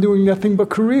work, I'm doing nothing but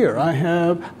career.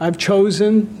 I've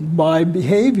chosen by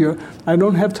behavior, I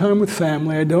don't have time with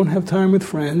family, I don't have time with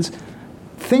friends.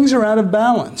 Things are out of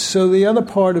balance. So the other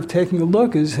part of taking a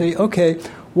look is, hey, okay,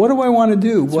 what do I want to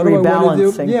do? What do I want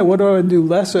to do? Yeah, what do I want to do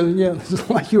less of? Yeah, it's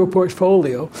like your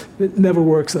portfolio. It never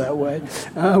works that way.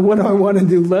 What do I want to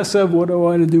do less of? What do I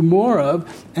want to do more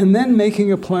of? And then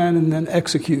making a plan and then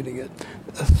executing it.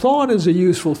 A thought is a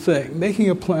useful thing. Making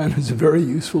a plan is a very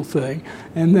useful thing.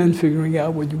 And then figuring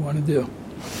out what you want to do.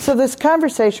 So this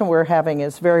conversation we're having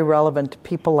is very relevant to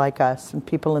people like us and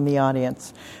people in the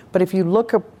audience. But if you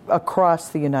look across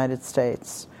the United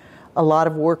States, a lot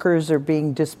of workers are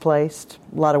being displaced.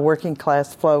 A lot of working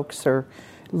class folks are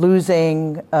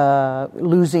losing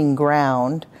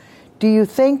ground. Do you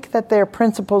think that there are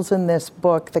principles in this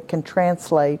book that can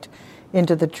translate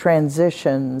into the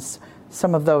transitions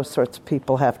some of those sorts of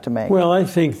people have to make? Well, I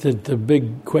think that the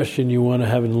big question you want to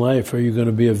have in life, are you going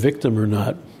to be a victim or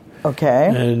not?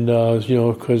 Okay. And,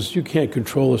 because you can't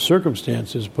control the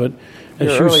circumstances, but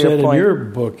as you said in your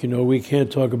book, we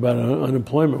can't talk about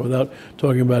unemployment without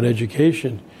talking about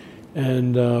education.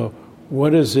 And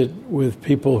what is it with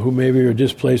people who maybe are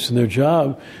displaced in their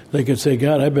job? They can say,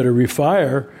 God, I better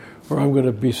refire, or I'm going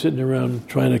to be sitting around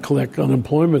trying to collect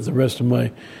unemployment the rest of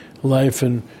my life.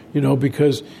 And,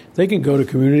 because they can go to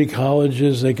community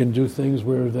colleges, they can do things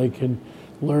where they can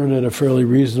learn at a fairly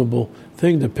reasonable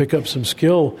thing to pick up some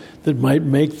skill that might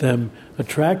make them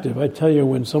attractive. I tell you,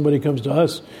 when somebody comes to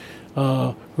us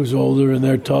who's older and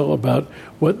they're talking about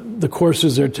what the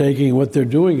courses they're taking, what they're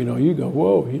doing, you go,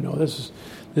 whoa,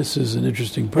 this is an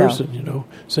interesting person,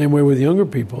 Same way with younger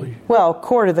people. Well,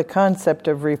 core to the concept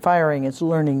of refiring is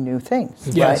learning new things,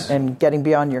 yes. Right? And getting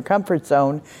beyond your comfort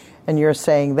zone. And you're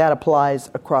saying that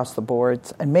applies across the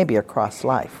boards and maybe across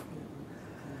life.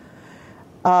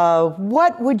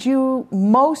 What would you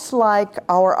most like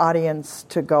our audience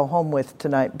to go home with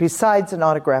tonight, besides an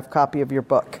autographed copy of your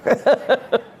book?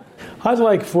 I'd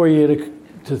like for you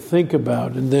to think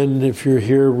about, and then if you're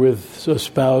here with a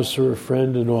spouse or a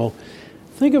friend and all,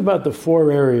 think about the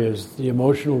 4 areas, the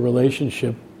emotional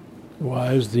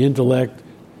relationship-wise, the intellect,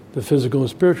 the physical and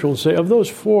spiritual, and say, of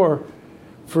those 4,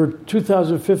 for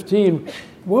 2015,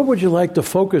 what would you like to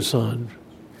focus on?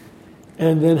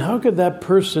 And then how could that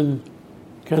person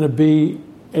kind of be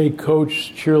a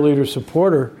coach, cheerleader,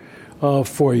 supporter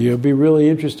for you? It'd be really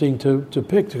interesting to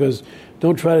pick, because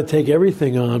don't try to take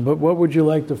everything on, but what would you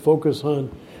like to focus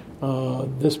on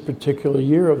this particular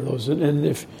year of those? And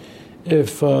if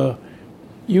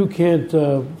you can't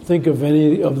think of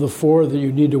any of the 4 that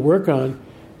you need to work on,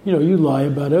 you lie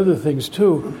about other things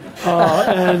too.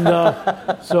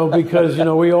 So because,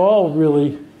 we all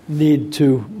really need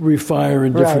to refire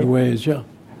in different ways, I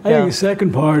think the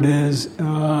second part is,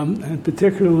 and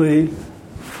particularly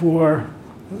for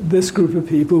this group of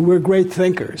people, we're great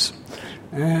thinkers.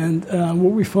 And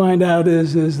what we find out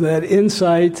is that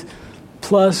insight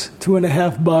plus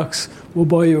 $2.50 will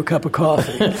buy you a cup of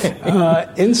coffee.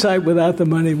 Insight without the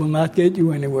money will not get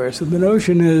you anywhere. So the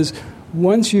notion is,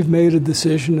 once you've made a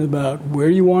decision about where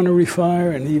you want to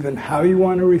refire and even how you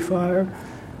want to refire,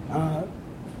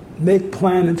 make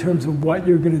plan in terms of what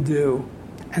you're going to do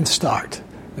and start.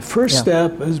 The first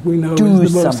step, as we know, do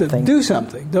is the most something. Do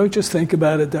something. Don't just think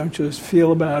about it. Don't just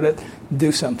feel about it.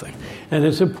 Do something. And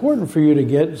it's important for you to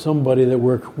get somebody that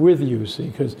works with you, see,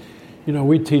 because,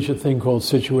 we teach a thing called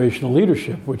situational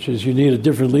leadership, which is you need a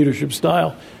different leadership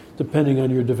style depending on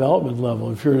your development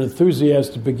level. If you're an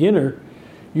enthusiastic beginner,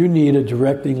 you need a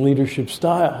directing leadership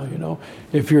style,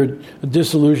 If you're a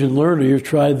disillusioned learner, you've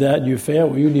tried that and you fail,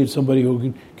 well, you need somebody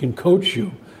who can coach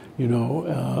you,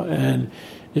 and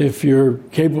if you're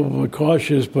capable and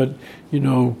cautious, but,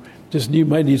 you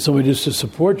might need somebody just to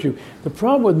support you. The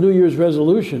problem with New Year's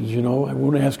resolutions, I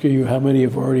won't ask you how many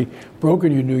have already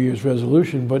broken your New Year's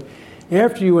resolution, but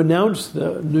after you announce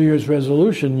the New Year's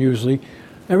resolution, usually,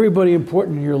 everybody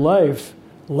important in your life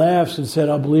laughs and said,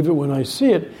 I'll believe it when I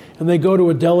see it, and they go to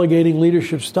a delegating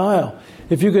leadership style.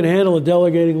 If you could handle a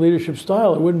delegating leadership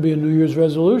style, it wouldn't be a New Year's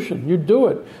resolution. You'd do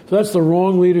it. So that's the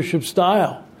wrong leadership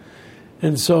style.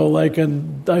 And so, I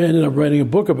ended up writing a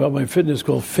book about my fitness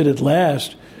called Fit at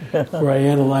Last, where I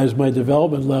analyzed my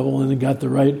development level and got the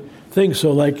right thing.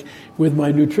 So, with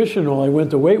my nutritional, I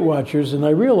went to Weight Watchers, and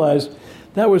I realized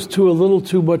that was a little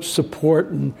too much support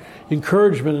and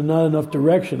encouragement and not enough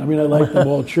direction. I mean, I liked them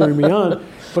all cheering me on,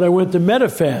 but I went to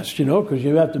MetaFast, because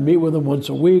you have to meet with them once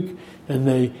a week,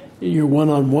 and you're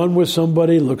one-on-one with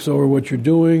somebody, looks over what you're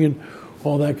doing and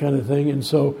all that kind of thing. And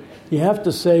so you have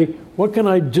to say, what can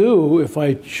I do if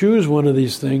I choose one of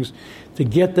these things to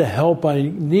get the help I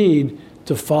need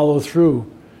to follow through?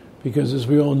 Because as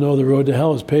we all know, the road to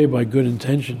hell is paved by good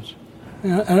intentions.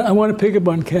 I want to pick up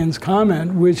on Ken's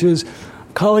comment, which is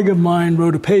a colleague of mine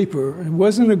wrote a paper. It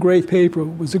wasn't a great paper.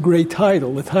 It was a great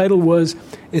title. The title was,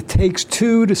 It Takes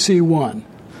Two to See One.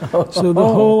 So the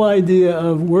whole idea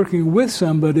of working with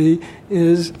somebody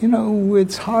is,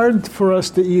 it's hard for us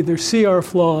to either see our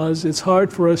flaws, it's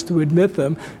hard for us to admit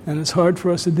them, and it's hard for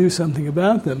us to do something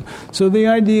about them. So the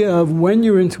idea of when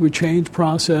you're into a change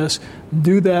process,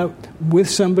 do that with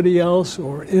somebody else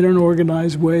or in an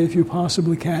organized way if you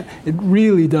possibly can. It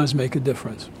really does make a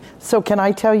difference. So can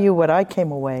I tell you what I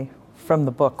came away from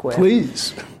the book with?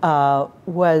 Please.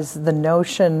 Was the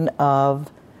notion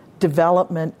of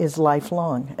development is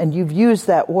lifelong. And you've used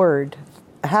that word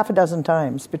half a dozen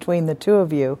times between the two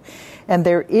of you. And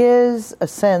there is a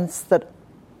sense that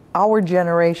our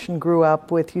generation grew up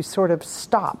with you sort of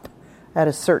stop at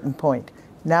a certain point.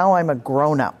 Now I'm a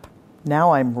grown-up.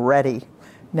 Now I'm ready.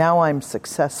 Now I'm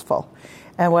successful.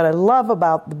 And what I love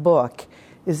about the book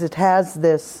is it has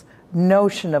this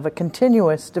notion of a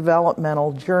continuous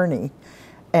developmental journey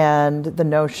and the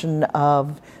notion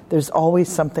of there's always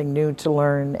something new to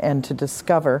learn and to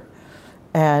discover,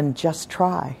 and just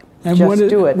try. And just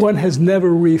do it. One has never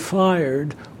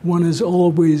refired. One is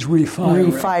always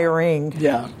refiring. Refiring.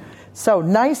 Yeah. So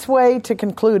nice way to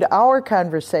conclude our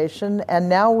conversation, and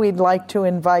now we'd like to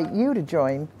invite you to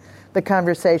join the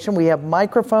conversation. We have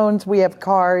microphones, we have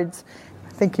cards.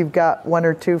 I think you've got one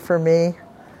or two for me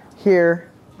here.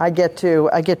 I get to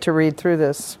read through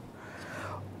this.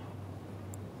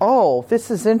 Oh,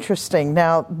 this is interesting.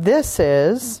 Now, this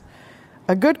is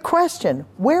a good question.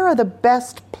 Where are the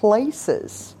best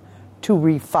places to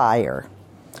refire?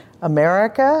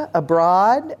 America,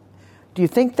 abroad? Do you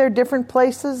think there are different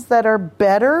places that are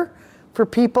better for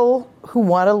people who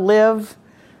want to live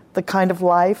the kind of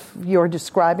life you're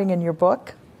describing in your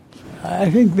book?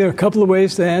 I think there are a couple of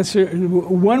ways to answer.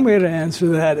 One way to answer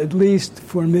that, at least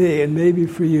for me and maybe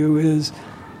for you, is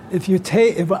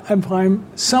if I'm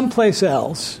someplace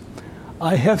else,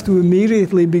 I have to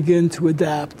immediately begin to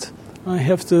adapt. I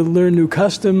have to learn new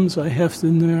customs. I have to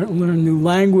learn new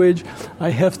language.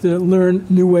 I have to learn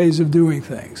new ways of doing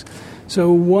things.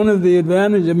 So one of the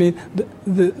advantages,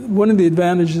 one of the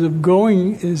advantages of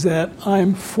going is that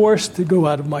I'm forced to go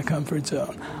out of my comfort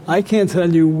zone. I can't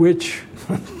tell you which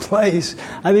place.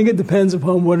 I think it depends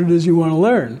upon what it is you want to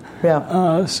learn.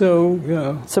 Yeah.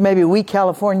 So maybe we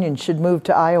Californians should move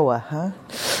to Iowa, huh?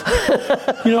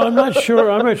 I'm not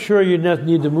sure you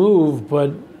need to move,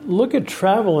 but look at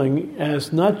traveling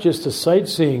as not just a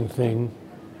sightseeing thing,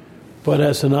 but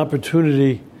as an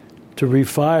opportunity to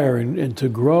refire and to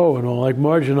grow and all. Like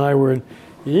Marge and I were in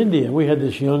India, and we had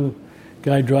this young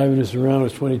guy driving us around, he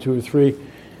was 22 or 3,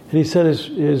 and he said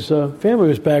his family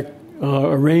was back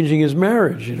arranging his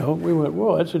marriage, We went,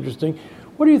 whoa, that's interesting.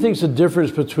 What do you think is the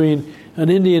difference between an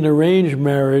Indian arranged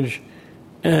marriage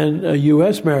and a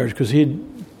U.S. marriage? Because he'd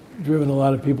driven a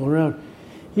lot of people around.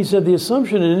 He said the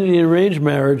assumption in Indian arranged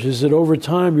marriage is that over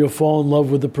time you'll fall in love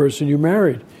with the person you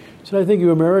married. So I think you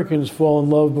Americans fall in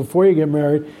love before you get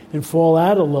married and fall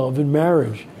out of love in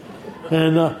marriage.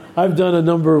 And I've done a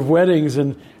number of weddings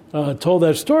and told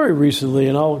that story recently,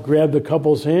 and I'll grab the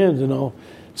couple's hands and I'll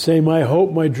say my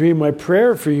hope, my dream, my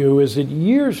prayer for you is that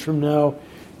years from now,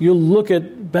 you'll look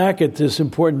back at this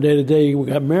important day, the day you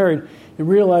got married, and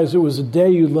realize it was the day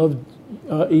you loved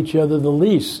each other the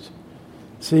least.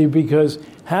 See, because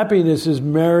happiness is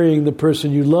marrying the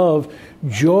person you love.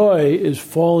 Joy is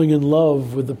falling in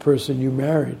love with the person you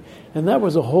married. And that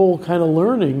was a whole kind of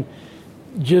learning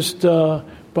just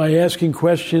by asking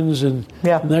questions and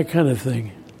that kind of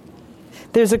thing.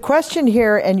 There's a question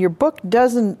here, and your book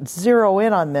doesn't zero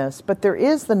in on this, but there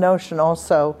is the notion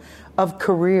also of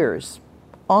careers,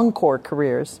 encore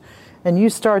careers. And you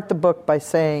start the book by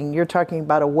saying you're talking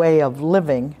about a way of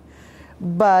living,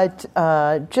 but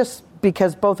just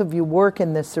because both of you work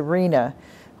in this arena,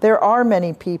 there are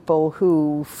many people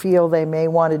who feel they may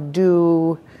want to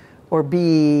do or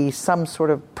be some sort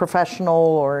of professional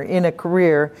or in a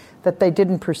career that they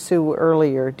didn't pursue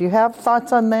earlier. Do you have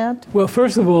thoughts on that? Well,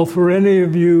 first of all, for any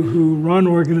of you who run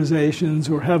organizations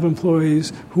or have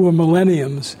employees who are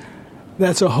millenniums,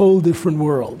 that's a whole different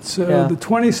world. So the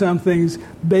 20-somethings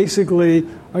basically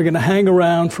are going to hang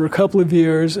around for a couple of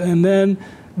years, and then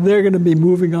they're going to be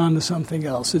moving on to something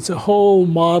else. It's a whole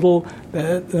model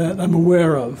that I'm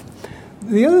aware of.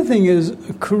 The other thing is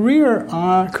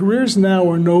careers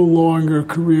now are no longer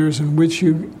careers in which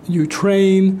you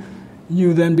train,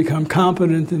 you then become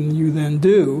competent, and you then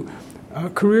do.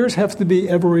 Careers have to be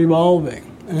ever evolving.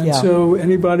 And so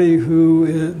anybody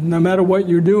who, no matter what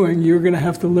you're doing, you're going to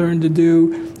have to learn to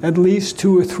do at least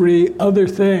 2 or 3 other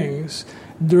things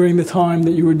during the time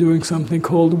that you were doing something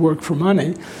called work for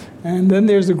money. And then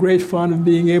there's the great fun of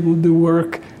being able to do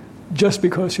work just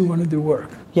because you want to do work.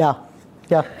 Yeah.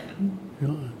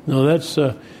 No, that's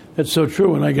so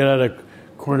true. When I got out of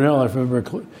Cornell, I remember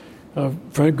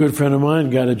a good friend of mine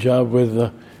got a job with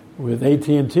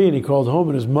AT&T, and he called home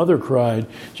and his mother cried.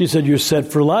 She said, "You're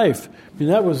set for life." I mean,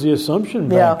 that was the assumption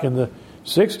back in the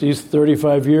 60s,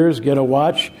 35 years, get a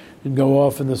watch and go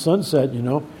off in the sunset,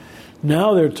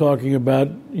 Now they're talking about,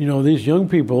 these young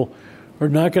people are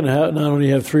not going to not only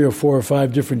have 3 or 4 or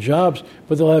 5 different jobs,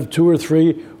 but they'll have 2 or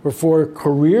 3 or 4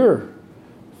 career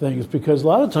things, because a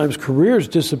lot of times careers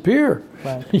disappear.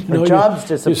 Right. Jobs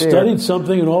disappear. You studied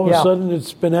something and all of a sudden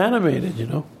it's been animated,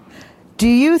 Do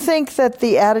you think that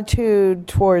the attitude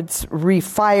towards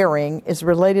refiring is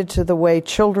related to the way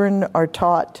children are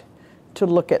taught to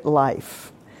look at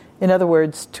life? In other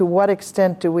words, to what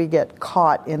extent do we get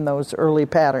caught in those early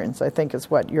patterns, I think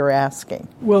is what you're asking.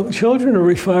 Well, children are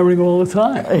refiring all the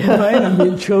time, right? I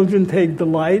mean, children take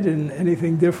delight in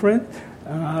anything different.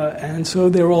 And so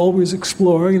they're always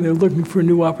exploring, and they're looking for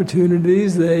new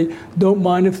opportunities. They don't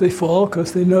mind if they fall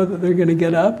because they know that they're going to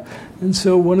get up. And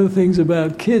so one of the things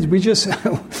about kids, we just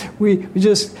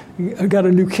got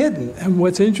a new kitten. And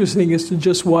what's interesting is to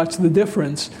just watch the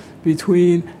difference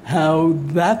between how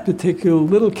that particular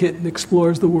little kitten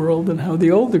explores the world and how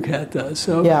the older cat does.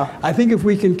 So I think if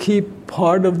we can keep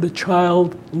part of the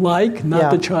childlike, not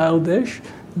the childish,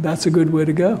 that's a good way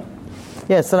to go.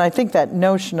 Yes, and I think that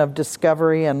notion of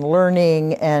discovery and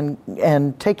learning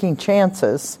and taking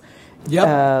chances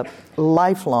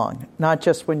lifelong, not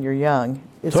just when you're young,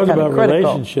 is Talk kind of critical.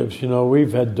 Talk about relationships.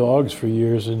 We've had dogs for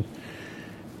years, and,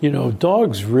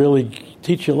 dogs really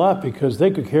teach you a lot because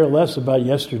they could care less about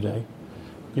yesterday,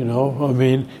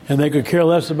 and they could care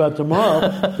less about tomorrow.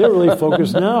 They're really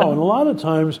focused now. And a lot of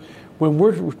times when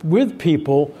we're with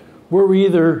people, we're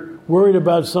either worried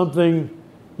about something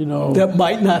that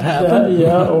might not happen.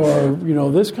 Or,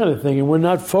 this kind of thing. And we're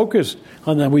not focused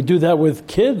on that. We do that with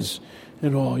kids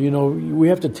and all. We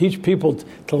have to teach people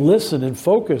to listen and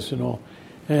focus and all.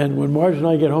 And when Marge and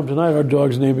I get home tonight, our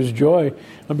dog's name is Joy.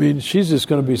 I mean, she's just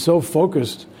going to be so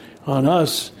focused on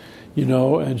us,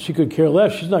 and she could care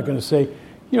less. She's not going to say,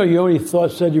 you only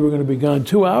said you were going to be gone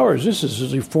 2 hours. This is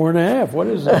usually 4.5. What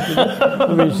is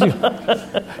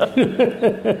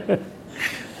that?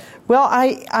 Well,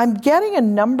 I'm getting a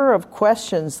number of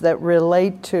questions that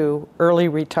relate to early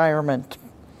retirement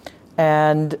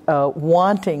and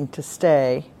wanting to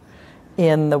stay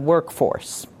in the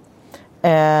workforce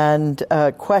and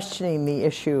questioning the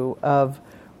issue of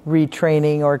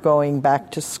retraining or going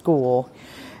back to school.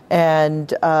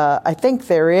 And I think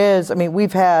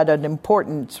we've had an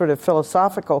important sort of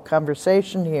philosophical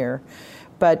conversation here,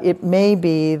 but it may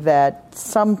be that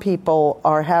some people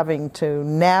are having to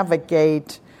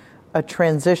navigate a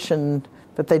transition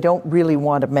that they don't really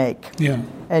want to make. Yeah.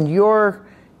 And your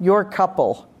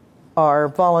couple are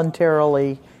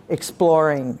voluntarily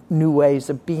exploring new ways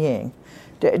of being.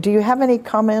 Do you have any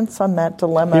comments on that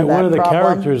dilemma, that one of the problem?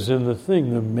 characters in the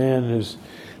thing, the man has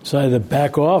decided to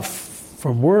back off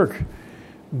from work,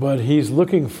 but he's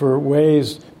looking for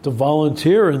ways to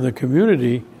volunteer in the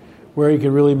community where he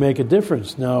can really make a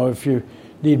difference. Now, if you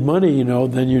need money,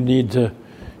 then you need to,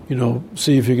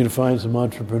 see if you can find some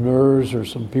entrepreneurs or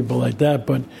some people like that.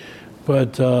 But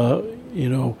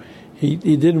he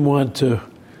didn't want to,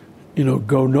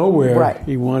 go nowhere. Right.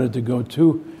 He wanted to go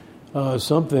to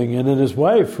something. And then his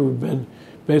wife, who'd been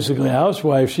basically a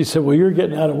housewife, she said, well, you're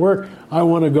getting out of work. I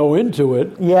want to go into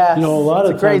it. Yes, a lot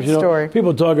of great times, story.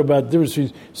 People talk about the difference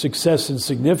between success and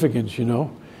significance,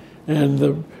 And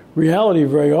the reality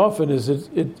very often is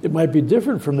it might be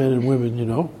different for men and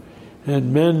women,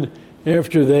 And men,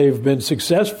 after they've been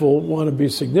successful, want to be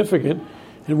significant.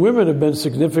 And women have been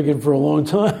significant for a long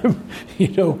time,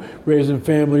 raising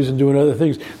families and doing other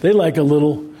things. They like a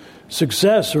little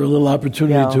success or a little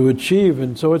opportunity to achieve.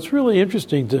 And so it's really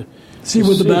interesting to see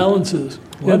what the balance is.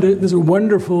 Yeah, there's a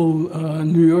wonderful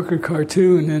New Yorker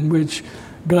cartoon in which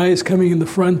guy is coming in the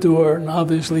front door, and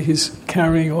obviously he's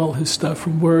carrying all his stuff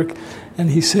from work, and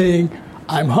he's saying,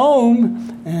 I'm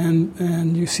home,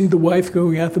 and you see the wife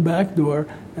going out the back door,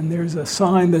 and there's a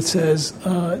sign that says,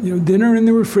 dinner in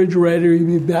the refrigerator,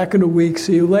 you'll be back in a week,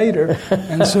 see you later.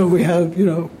 And so we have,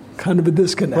 kind of a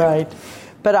disconnect. Right.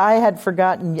 But I had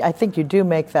forgotten, I think you do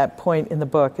make that point in the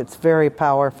book. It's very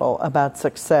powerful about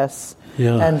success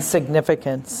and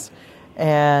significance.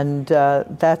 And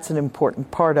that's an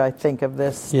important part, I think, of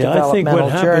this developmental journey.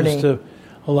 I think what happens to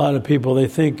a lot of people, they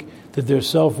think that their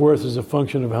self-worth is a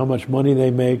function of how much money they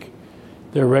make,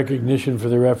 their recognition for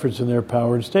their efforts, and their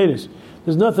power and status.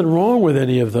 There's nothing wrong with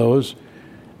any of those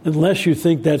unless you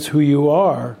think that's who you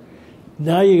are.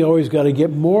 Now you always got to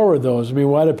get more of those. I mean,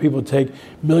 why do people take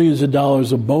millions of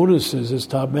dollars of bonuses as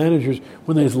top managers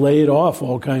when they've laid off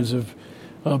all kinds of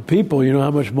people?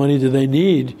 How much money do they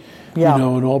need?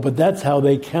 And all. But that's how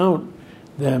they count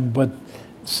them. But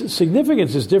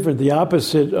significance is different. The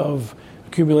opposite of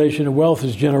accumulation of wealth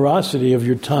is generosity of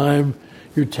your time,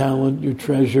 your talent, your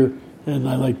treasure, and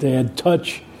I like to add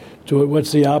touch to it.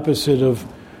 What's the opposite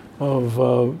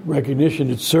of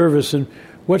recognition? It's service. And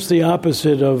what's the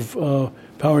opposite of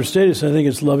power and status? I think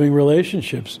it's loving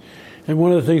relationships. And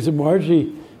one of the things that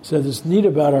Margie said that's neat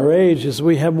about our age is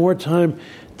we have more time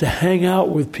to hang out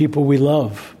with people we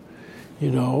love,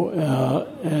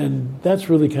 and that's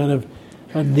really kind of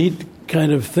a neat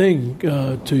kind of thing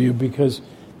to you, because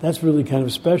that's really kind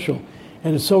of special.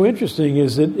 And it's so interesting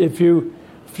is that if you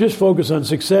just focus on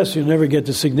success, you'll never get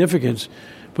to significance.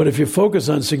 But if you focus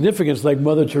on significance, like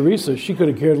Mother Teresa, she could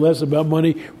have cared less about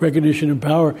money, recognition, and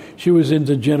power. She was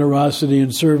into generosity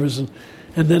and service. And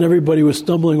then everybody was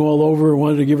stumbling all over her,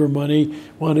 wanted to give her money,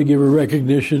 wanted to give her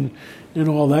recognition, and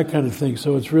all that kind of thing.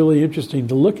 So it's really interesting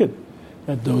to look at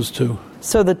those two.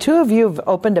 So the two of you have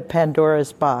opened a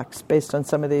Pandora's box based on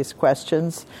some of these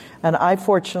questions. And I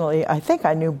think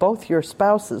I knew both your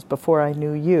spouses before I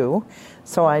knew you.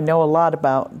 So I know a lot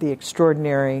about the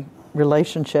extraordinary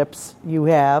relationships you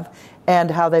have and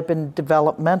how they've been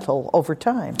developmental over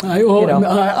time.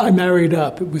 I married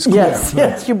up. It was clear.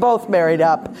 Yes, you both married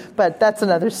up, but that's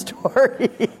another story.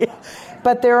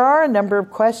 But there are a number of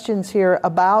questions here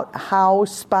about how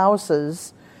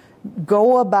spouses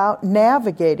go about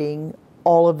navigating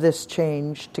all of this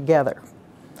change together.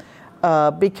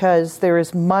 Because there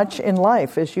is much in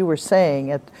life, as you were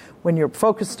saying, when you're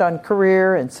focused on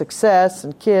career and success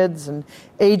and kids and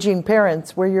aging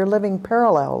parents, where you're living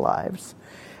parallel lives.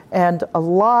 And a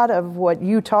lot of what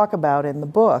you talk about in the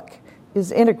book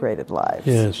is integrated lives.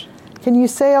 Yes. Can you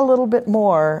say a little bit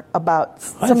more about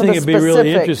some of the specifics? I think it'd be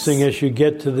really interesting as you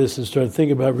get to this and start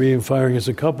thinking about refiring as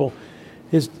a couple,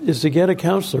 is to get a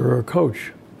counselor or a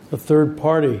coach, a third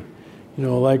party.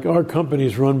 Like our company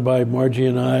is run by Margie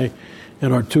and I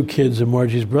and our two kids and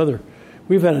Margie's brother.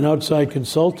 We've had an outside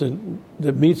consultant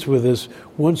that meets with us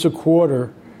once a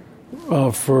quarter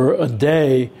for a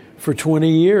day for 20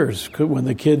 years when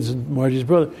the kids and Margie's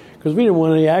brother, because we didn't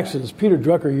want any accidents. Peter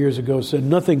Drucker years ago said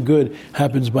nothing good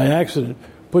happens by accident.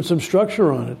 Put some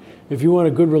structure on it. If you want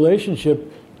a good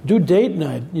relationship, do date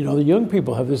night. The young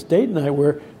people have this date night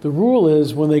where the rule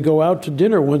is when they go out to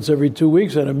dinner once every 2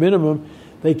 weeks at a minimum,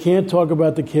 they can't talk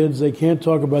about the kids. They can't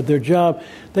talk about their job.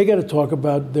 They got to talk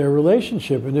about their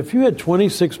relationship. And if you had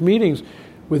 26 meetings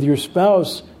with your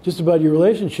spouse just about your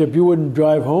relationship, you wouldn't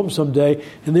drive home someday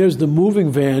and there's the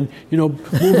moving van,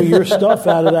 moving your stuff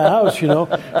out of the house,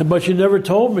 but you never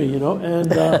told me,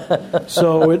 And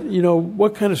so,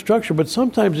 what kind of structure? But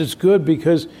sometimes it's good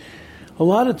because a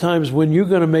lot of times when you're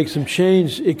going to make some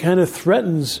change, it kind of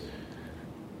threatens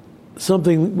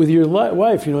something with your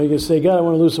wife. You can say, God, I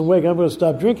want to lose some weight. I'm going to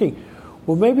stop drinking.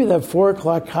 Well, maybe that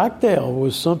 4:00 cocktail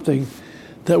was something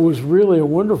that was really a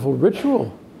wonderful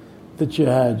ritual that you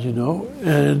had,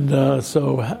 And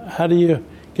so how do you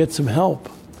get some help?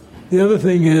 The other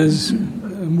thing is,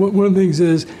 one of the things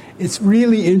is, it's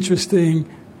really interesting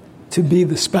to be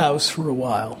the spouse for a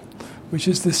while, which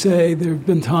is to say there have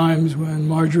been times when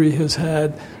Marjorie has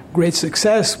had great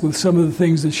success with some of the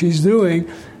things that she's doing,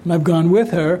 and I've gone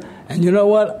with her, and you know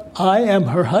what? I am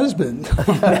her husband,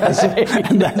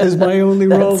 and that is my only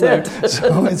role there.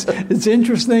 So it's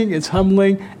interesting, it's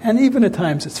humbling, and even at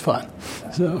times it's fun.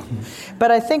 So,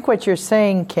 but I think what you're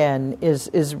saying, Ken,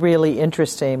 is really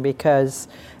interesting, because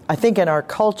I think in our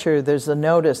culture there's the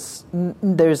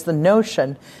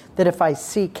notion that if I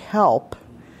seek help,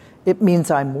 it means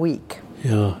I'm weak.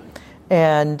 Yeah.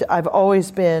 And I've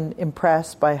always been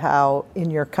impressed by how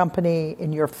in your company,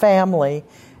 in your family,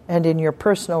 and in your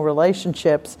personal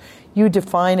relationships, you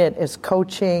define it as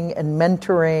coaching and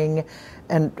mentoring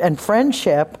and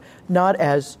friendship, not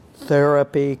as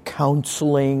therapy,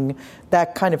 counseling,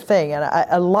 that kind of thing. And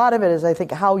a lot of it is, I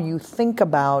think, how you think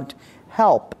about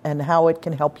help and how it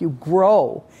can help you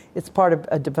grow. It's part of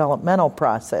a developmental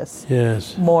process,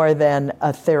 yes, more than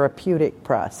a therapeutic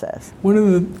process. One of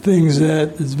the things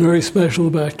that is very special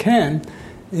about Ken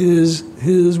is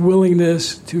his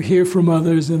willingness to hear from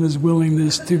others and his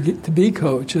willingness to be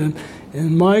coach. And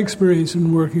in my experience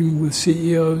in working with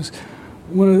CEOs,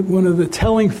 one of the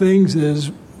telling things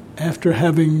is, after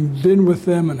having been with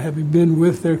them and having been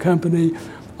with their company,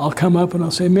 I'll come up and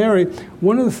I'll say, Mary,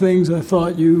 one of the things I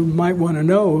thought you might want to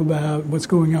know about what's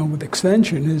going on with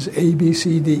extension is A, B,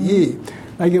 C, D, E.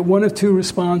 I get one of two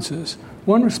responses.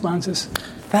 One response is,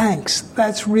 thanks,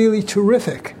 that's really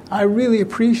terrific. I really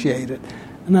appreciate it.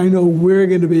 And I know we're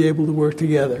going to be able to work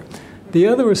together. The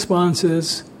other response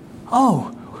is, oh,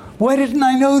 why didn't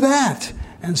I know that?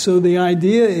 And so the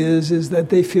idea is that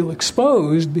they feel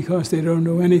exposed because they don't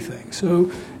know anything.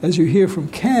 So as you hear from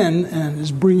Ken and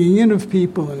his bringing in of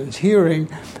people and his hearing,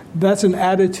 that's an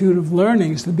attitude of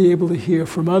learning, is to be able to hear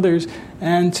from others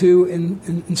and to,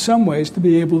 in some ways, to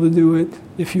be able to do it,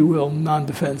 if you will,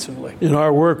 non-defensively. In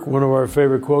our work, one of our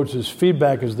favorite quotes is,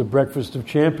 feedback is the breakfast of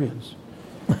champions.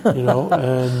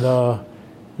 And,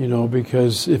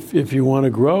 because if you want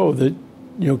to grow, that,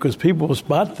 because people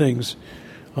spot things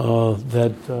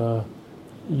that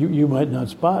you might not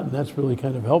spot, and that's really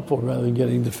kind of helpful rather than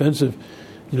getting defensive.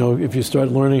 If you start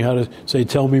learning how to say,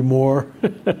 tell me more.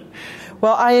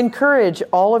 Well, I encourage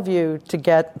all of you to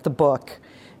get the book.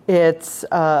 It's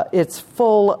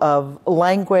full of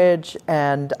language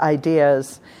and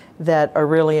ideas that are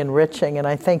really enriching, and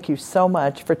I thank you so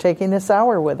much for taking this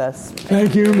hour with us.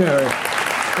 Thank you, Mary.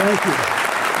 Thank you.